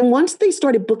 And then once they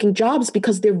started booking jobs,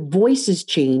 because their voices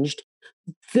changed,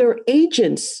 their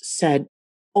agents said,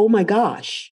 oh my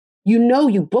gosh,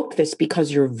 you booked this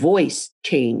because your voice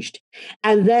changed.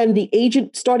 And then the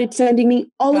agent started sending me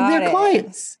all of their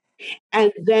clients.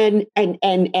 And then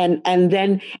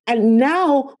and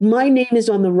now my name is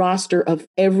on the roster of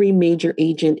every major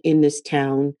agent in this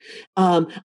town.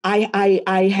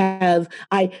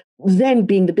 I then,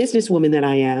 being the businesswoman that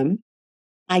I am,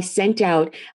 I sent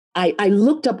out, I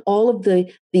looked up all of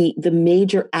the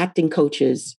major acting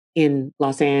coaches in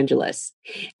Los Angeles,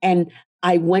 and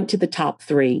I went to the top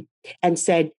 3 and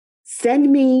said,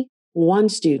 send me one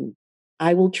student.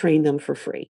 I will train them for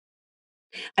free.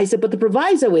 I said, but the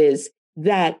proviso is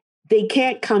that they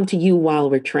can't come to you while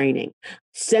we're training.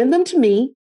 Send them to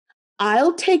me.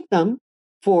 I'll take them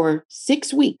for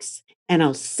 6 weeks and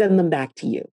I'll send them back to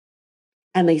you.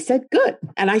 And they said, good.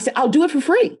 And I said, I'll do it for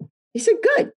free. They said,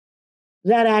 good.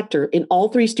 That actor in all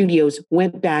 3 studios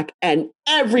went back and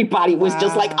everybody was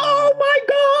just like, oh my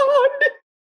God,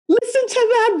 listen to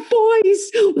that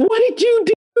voice. What did you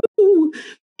do?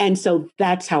 And so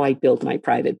that's how I built my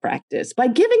private practice, by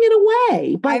giving it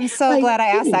away. I'm so glad I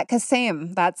asked that, because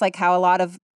same, that's like how a lot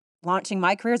of launching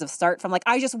my careers have started from, like,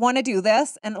 I just want to do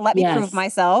this and let me prove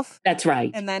myself. That's right.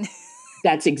 And then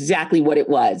that's exactly what it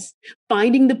was.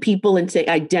 Finding the people and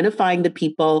identifying the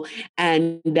people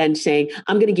and then saying,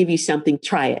 I'm going to give you something,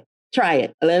 try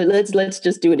it. Let's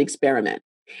just do an experiment.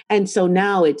 And so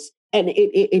now it's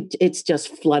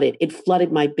just flooded. It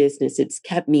flooded my business. It's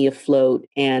kept me afloat.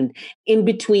 And in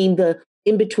between the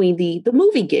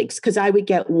movie gigs, because I would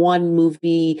get 1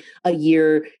 movie a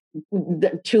year,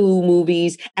 2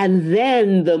 movies, and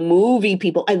then the movie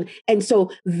people. And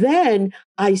so then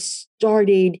I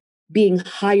started being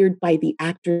hired by the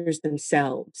actors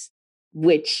themselves,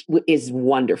 which is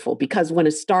wonderful, because when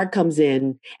a star comes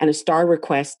in and a star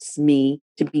requests me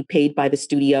to be paid by the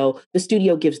studio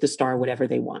gives the star whatever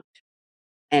they want.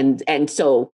 And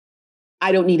so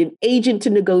I don't need an agent to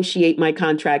negotiate my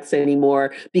contracts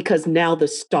anymore, because now the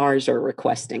stars are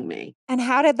requesting me. And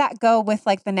how did that go with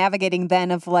like the navigating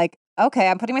then of like, okay,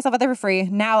 I'm putting myself out there for free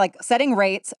now, like setting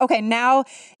rates. Okay, now,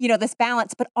 this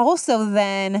balance, but also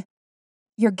then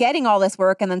you're getting all this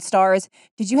work and then stars.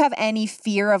 Did you have any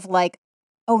fear of like,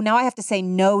 oh, now I have to say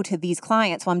no to these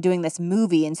clients while I'm doing this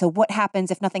movie? And so what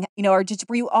happens if nothing, or just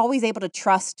were you always able to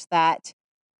trust that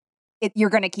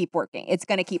you're going to keep working? It's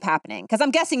going to keep happening? Because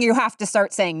I'm guessing you have to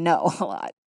start saying no a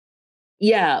lot.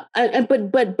 Yeah.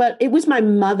 But it was my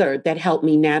mother that helped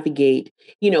me navigate,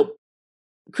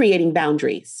 creating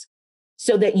boundaries,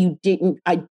 so that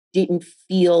I didn't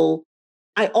feel,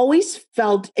 I always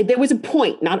felt there was a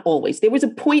point, not always, there was a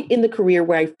point in the career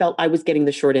where I felt I was getting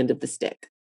the short end of the stick,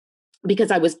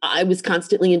 because I was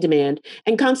constantly in demand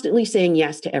and constantly saying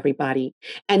yes to everybody,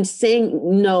 and saying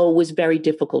no was very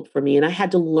difficult for me. And I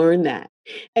had to learn that.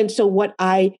 And so what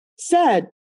I said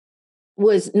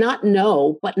was not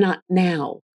no, but not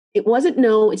now. It wasn't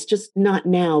no, it's just not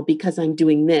now, because I'm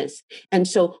doing this. And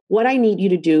so what I need you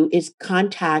to do is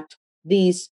contact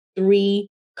these 3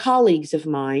 colleagues of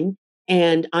mine,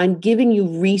 and I'm giving you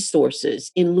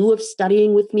resources. In lieu of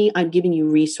studying with me, I'm giving you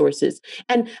resources.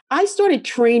 And I started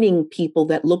training people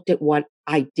that looked at what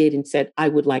I did and said, I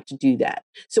would like to do that.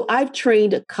 So I've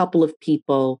trained a couple of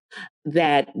people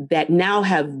that now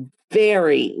have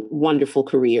very wonderful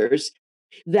careers,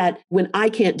 that when I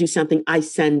can't do something, I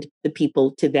send the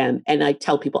people to them and I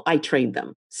tell people I trained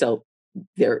them. So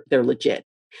they're legit.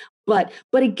 But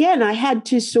again, I had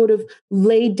to sort of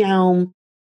lay down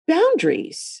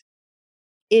boundaries.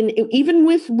 Even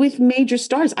with major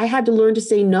stars, I had to learn to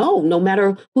say no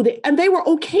matter who and they were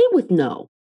okay with no.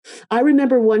 I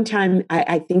remember one time,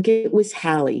 I think it was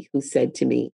Hallie who said to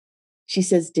me, she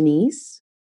says, Denise,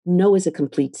 no is a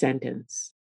complete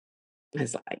sentence. I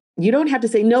was like, you don't have to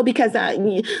say no because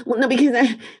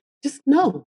just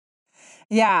no.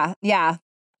 Yeah.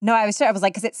 No, I was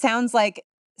like, because it sounds like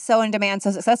so in demand,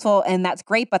 so successful, and that's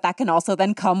great, but that can also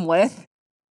then come with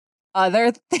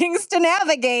other things to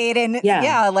navigate, and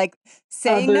like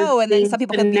saying no, and then some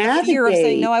people can be the fear of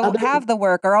saying no, I won't have the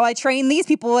work, or I train these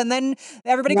people, and then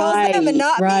everybody calls them and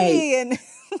not me. And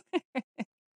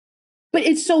but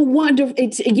it's so wonderful.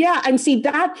 And see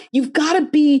that you've got to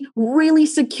be really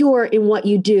secure in what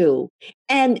you do.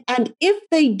 And if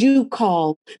they do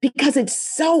call, because it's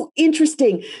so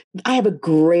interesting, I have a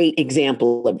great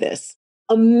example of this.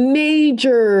 A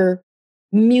major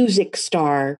music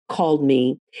star called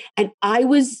me, and I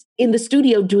was in the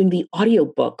studio doing the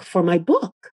audiobook for my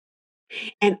book.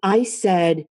 And I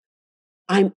said,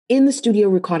 I'm in the studio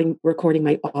recording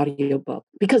my audiobook,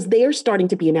 because they are starting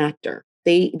to be an actor.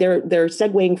 They're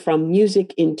segueing from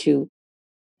music into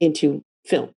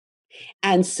film.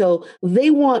 And so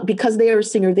because they are a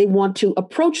singer, they want to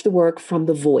approach the work from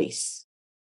the voice.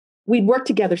 We'd worked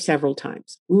together several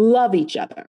times, love each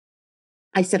other.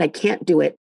 I said, I can't do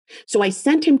it. So I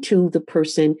sent him to the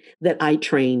person that I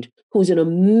trained, who's an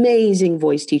amazing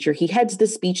voice teacher. He heads the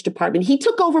speech department. He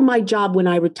took over my job when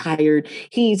I retired.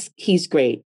 He's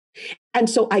great. And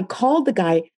so I called the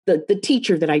guy, the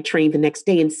teacher that I trained the next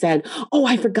day and said, "Oh,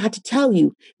 I forgot to tell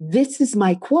you, this is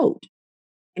my quote."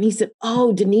 And he said,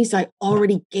 "Oh, Denise, I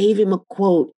already gave him a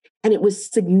quote. And it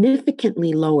was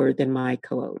significantly lower than my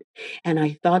quote." And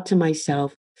I thought to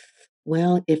myself,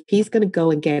 well, if he's going to go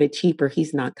and get it cheaper,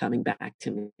 he's not coming back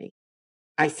to me.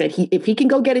 I said, if he can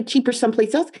go get it cheaper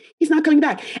someplace else, he's not coming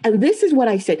back. And this is what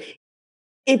I said.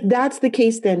 If that's the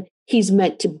case, then he's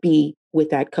meant to be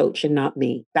with that coach and not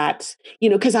me. That's,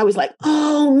 because I was like,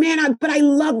 oh man, but I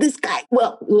love this guy.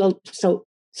 Well, so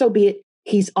be it.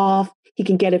 He's off. He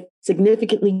can get it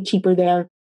significantly cheaper there.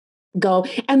 Go.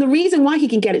 And the reason why he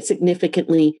can get it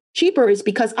significantly cheaper is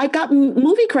because I've got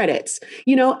movie credits.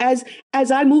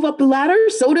 As I move up the ladder,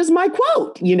 so does my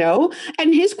quote,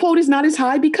 and his quote is not as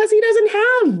high because he doesn't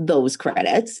have those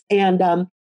credits. And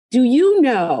do you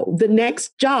know, the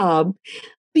next job,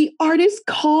 the artist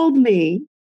called me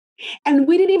and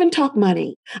we didn't even talk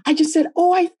money. I just said,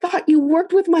 "Oh, I thought you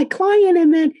worked with my client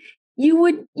and then you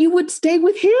would stay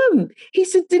with him." He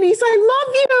said, "Denise, I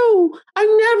love you.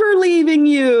 I'm never leaving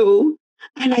you."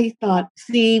 And I thought,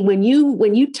 see, when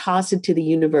you toss it to the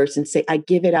universe and say, "I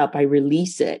give it up, I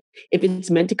release it," if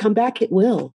it's meant to come back, it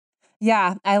will.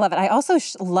 Yeah, I love it. I also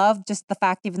love just the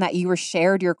fact even that you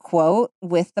shared your quote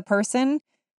with the person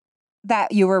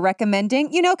that you were recommending,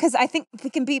 because I think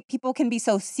people can be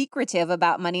so secretive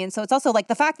about money. And so it's also like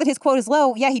the fact that his quote is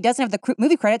low. Yeah, he doesn't have the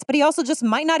movie credits, but he also just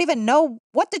might not even know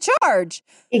what to charge.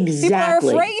 Exactly. People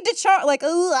are afraid to charge. Like,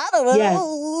 oh, I don't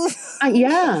know.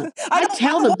 Yeah. I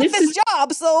tell them this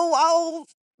job, so I'll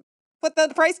put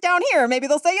the price down here. Maybe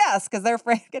they'll say yes because they're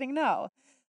afraid of getting no.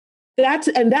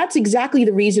 That's exactly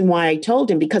the reason why I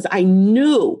told him, because I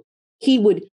knew he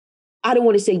would, I don't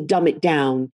want to say dumb it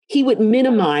down. He would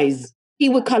minimize, he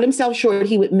would cut himself short.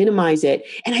 He would minimize it.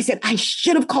 And I said, "I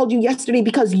should have called you yesterday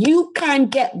because you can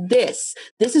get this.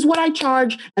 This is what I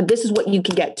charge and this is what you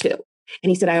can get too." And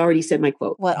he said, "I already said my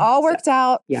quote." Well, it all worked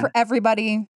out for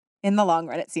everybody in the long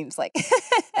run, it seems like.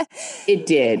 It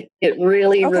did. It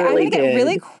really, okay, really I'm gonna did. get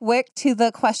really quick to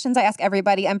the questions I ask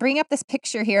everybody. I'm bringing up this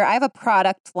picture here. I have a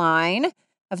product line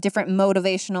of different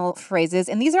motivational phrases,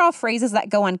 and these are all phrases that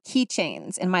go on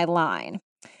keychains in my line.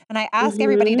 And I ask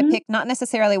everybody to pick not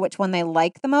necessarily which one they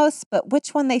like the most, but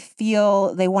which one they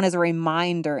feel they want as a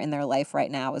reminder in their life right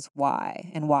now is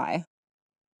why and why.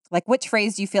 Like, which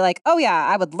phrase do you feel like, oh yeah,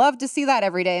 I would love to see that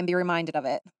every day and be reminded of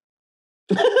it?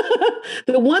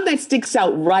 The one that sticks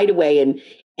out right away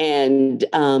and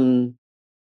the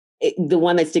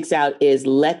one that sticks out is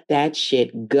 "let that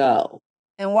shit go."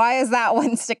 And why is that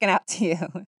one sticking out to you?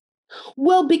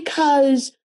 Well,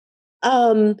 because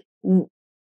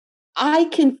I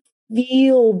can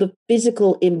feel the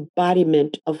physical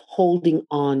embodiment of holding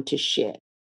on to shit,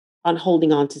 on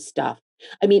holding on to stuff.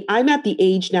 I mean, I'm at the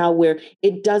age now where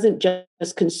it doesn't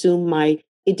just consume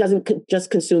just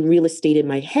consume real estate in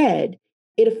my head.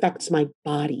 It affects my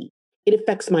body. It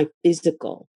affects my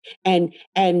physical and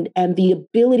the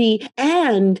ability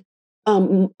and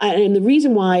the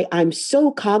reason why I'm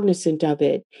so cognizant of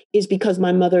it is because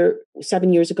my mother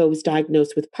 7 years ago was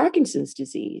diagnosed with Parkinson's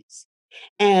disease.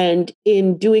 And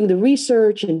in doing the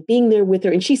research and being there with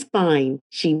her, and she's fine.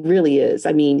 She really is.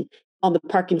 I mean, on the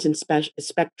Parkinson's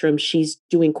spectrum, she's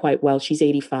doing quite well. She's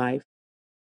 85.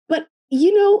 But,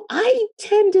 I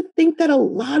tend to think that a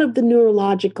lot of the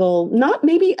neurological, not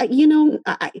maybe, maybe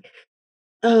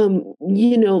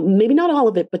not all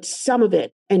of it, but some of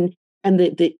it, and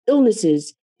the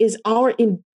illnesses is our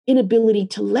inability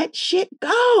to let shit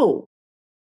go.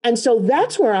 And so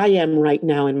that's where I am right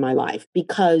now in my life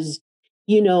because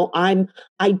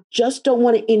I just don't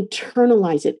want to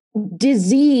internalize it.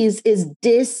 Disease is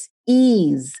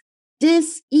dis-ease.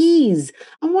 Dis-ease.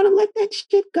 I want to let that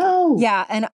shit go. Yeah.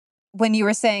 And when you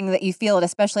were saying that you feel it,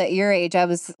 especially at your age, I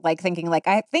was like thinking, like,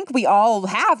 I think we all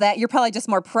have that. You're probably just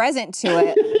more present to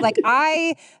it. Like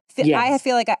I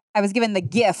feel like I was given the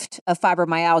gift of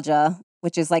fibromyalgia,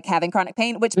 which is like having chronic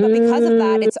pain, but because of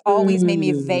that, it's always made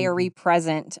me very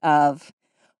present of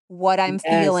what I'm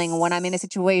feeling when I'm in a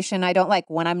situation I don't like,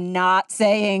 when I'm not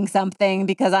saying something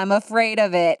because I'm afraid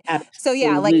of it. Absolutely. So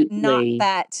yeah, like not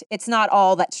that it's not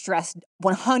all that stress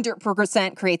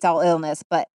 100% creates all illness,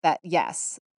 but that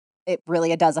yes, it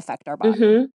does affect our body.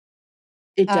 Mm-hmm.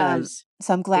 It does.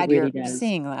 So I'm glad you're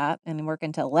seeing that and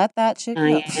working to let that shit go.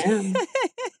 I am.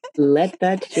 Let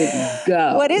that shit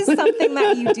go. What is something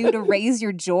that you do to raise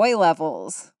your joy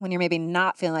levels when you're maybe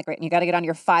not feeling like right and you got to get on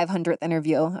your 500th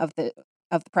interview of the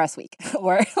of the press week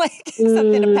or like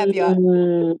something to pep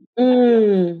you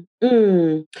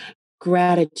up?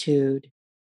 Gratitude.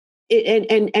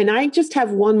 And I just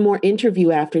have one more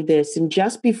interview after this. And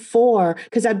just before,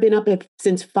 because I've been up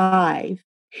since 5,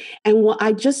 and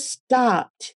I just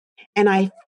stopped and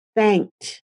I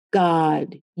thanked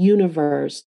God,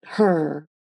 universe, her,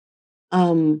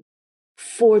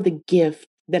 for the gift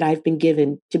that I've been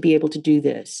given to be able to do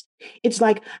this. It's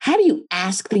like, how do you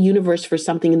ask the universe for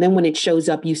something and then when it shows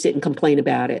up, you sit and complain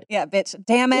about it? Yeah, bitch.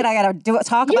 Damn it. I got to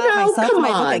talk about it myself in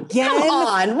my book again. Come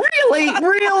on. Really?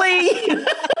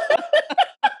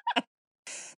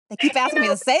 They keep asking me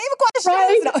the same questions.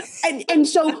 Right? No. And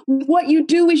so what you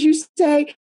do is you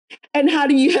say, and how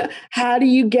do you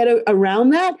get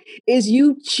around that? Is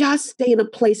you just stay in a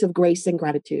place of grace and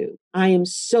gratitude. I am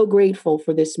so grateful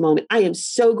for this moment. I am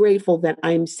so grateful that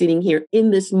I'm sitting here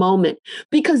in this moment,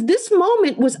 because this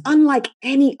moment was unlike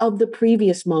any of the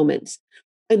previous moments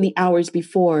in the hours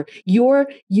before. Your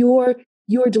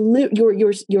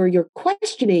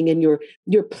questioning and your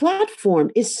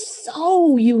platform is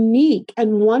so unique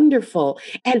and wonderful,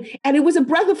 and it was a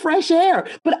breath of fresh air.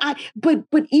 But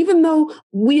even though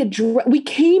we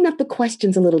came at the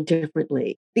questions a little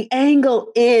differently, the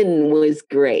angle in was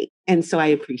great, and so I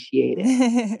appreciate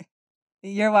it.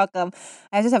 You're welcome.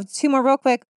 I just have 2 more real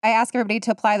quick. I ask everybody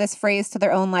to apply this phrase to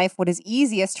their own life. What is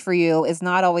easiest for you is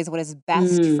not always what is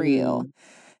best for you.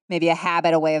 Maybe a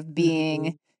habit, a way of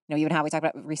being, even how we talk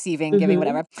about receiving, giving,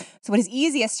 whatever. So what is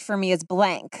easiest for me is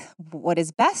blank. What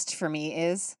is best for me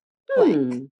is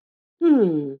blank.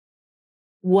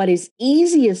 What is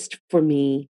easiest for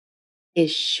me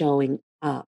is showing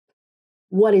up.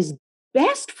 What is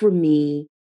best for me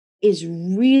is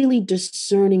really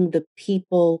discerning the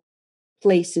people,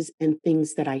 places, and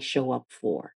things that I show up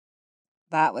for.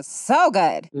 That was so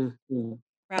good.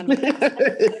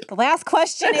 The last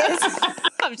question is,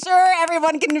 I'm sure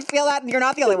everyone can feel that, and you're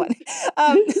not the only one.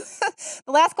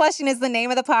 The last question is, the name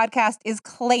of the podcast is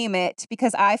Claim It,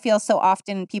 because I feel so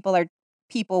often it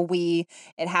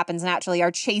happens naturally, are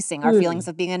chasing our feelings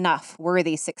of being enough,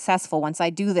 worthy, successful. Once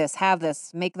I do this, have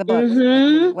this, make the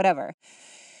book, whatever.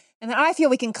 And then I feel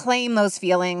we can claim those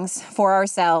feelings for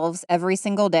ourselves every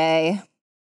single day.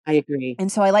 I agree.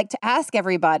 And so I like to ask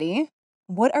everybody,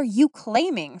 what are you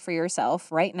claiming for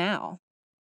yourself right now?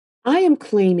 I am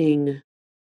claiming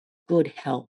good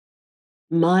health,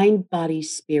 mind, body,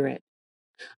 spirit.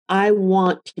 I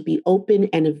want to be open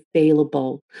and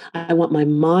available. I want my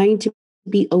mind to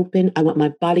be open. I want my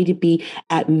body to be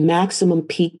at maximum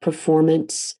peak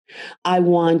performance. I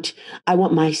want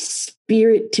my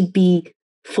spirit to be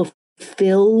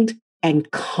fulfilled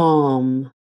and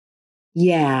calm.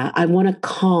 Yeah, I want to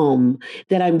calm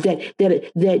it's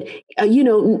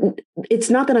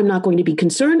not that I'm not going to be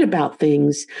concerned about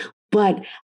things, but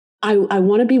I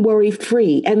want to be worry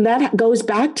free. And that goes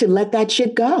back to let that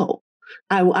shit go.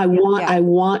 I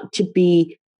want to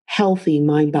be healthy,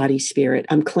 mind, body, spirit.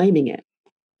 I'm claiming it.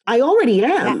 I already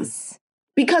am. Yes.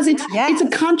 Because it's a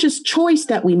conscious choice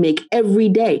that we make every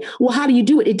day. Well, how do you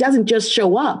do it? It doesn't just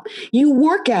show up. You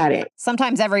work at it.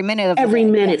 Sometimes every minute of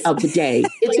the day.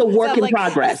 It's a work in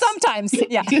progress. Sometimes,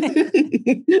 yeah.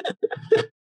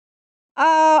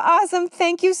 Oh, awesome.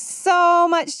 Thank you so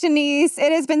much, Denise.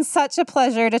 It has been such a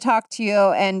pleasure to talk to you.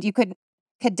 And you could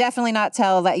definitely not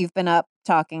tell that you've been up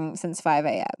talking since 5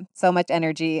 a.m. So much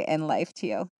energy and life to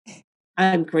you.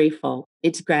 I'm grateful.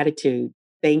 It's gratitude.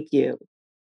 Thank you.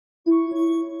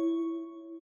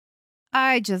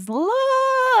 I just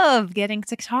love getting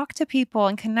to talk to people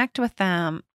and connect with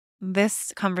them.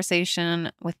 This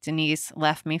conversation with Denise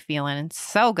left me feeling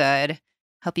so good.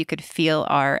 Hope you could feel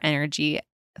our energy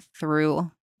through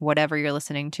whatever you're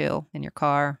listening to in your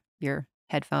car, your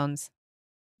headphones,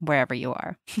 wherever you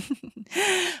are.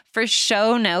 For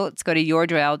show notes, go to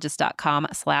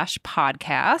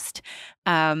yourjoyologist.com/podcast.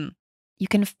 You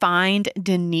can find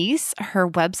Denise. Her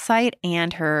website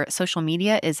and her social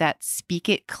media is at Speak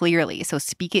It Clearly. So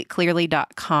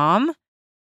speakitclearly.com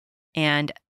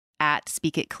and at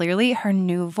Speak It Clearly. Her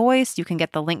new voice, you can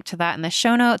get the link to that in the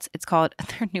show notes. It's called,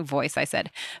 her new voice, I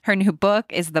said. Her new book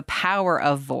is The Power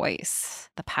of Voice.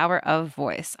 The Power of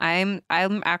Voice. I'm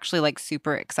actually like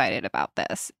super excited about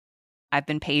this. I've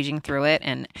been paging through it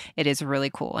and it is really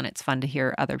cool and it's fun to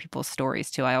hear other people's stories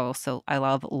too. I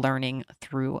love learning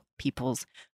through people's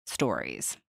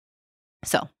stories.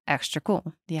 So extra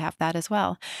cool. You have that as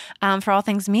well. For all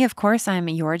things me, of course, I'm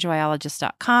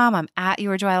yourjoyologist.com. I'm at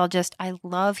yourjoyologist. I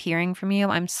love hearing from you.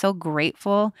 I'm so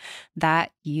grateful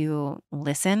that you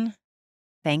listen.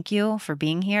 Thank you for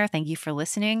being here. Thank you for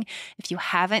listening. If you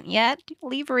haven't yet,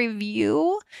 leave a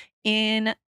review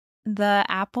in the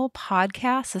Apple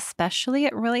Podcasts, especially,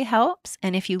 it really helps.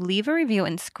 And if you leave a review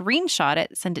and screenshot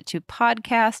it, send it to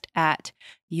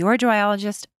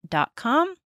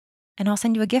podcast@yourjoyologist.com, and I'll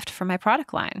send you a gift from my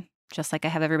product line. Just like I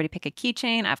have everybody pick a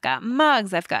keychain, I've got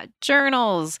mugs, I've got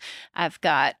journals, I've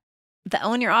got the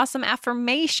Own Your Awesome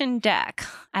affirmation deck.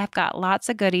 I've got lots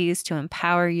of goodies to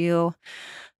empower you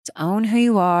to own who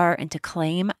you are and to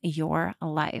claim your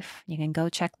life. You can go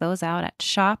check those out at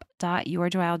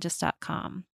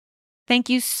shop.yourjoyologist.com. Thank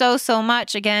you so, so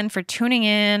much again for tuning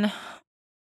in.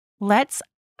 Let's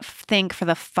think for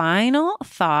the final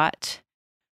thought.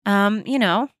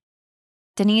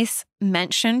 Denise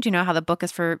mentioned, how the book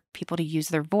is for people to use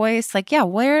their voice. Like, yeah,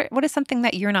 what is something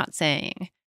that you're not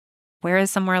saying? Where is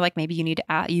somewhere like maybe you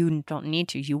don't need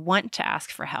to, you want to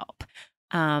ask for help,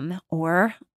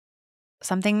 or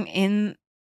something in,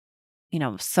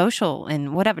 social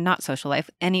and whatever, not social life,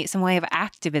 some way of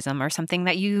activism or something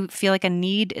that you feel like a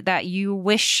need that you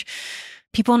wish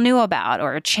people knew about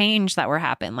or a change that were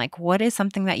happen. Like, what is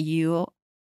something that you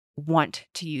want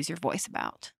to use your voice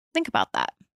about? Think about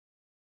that.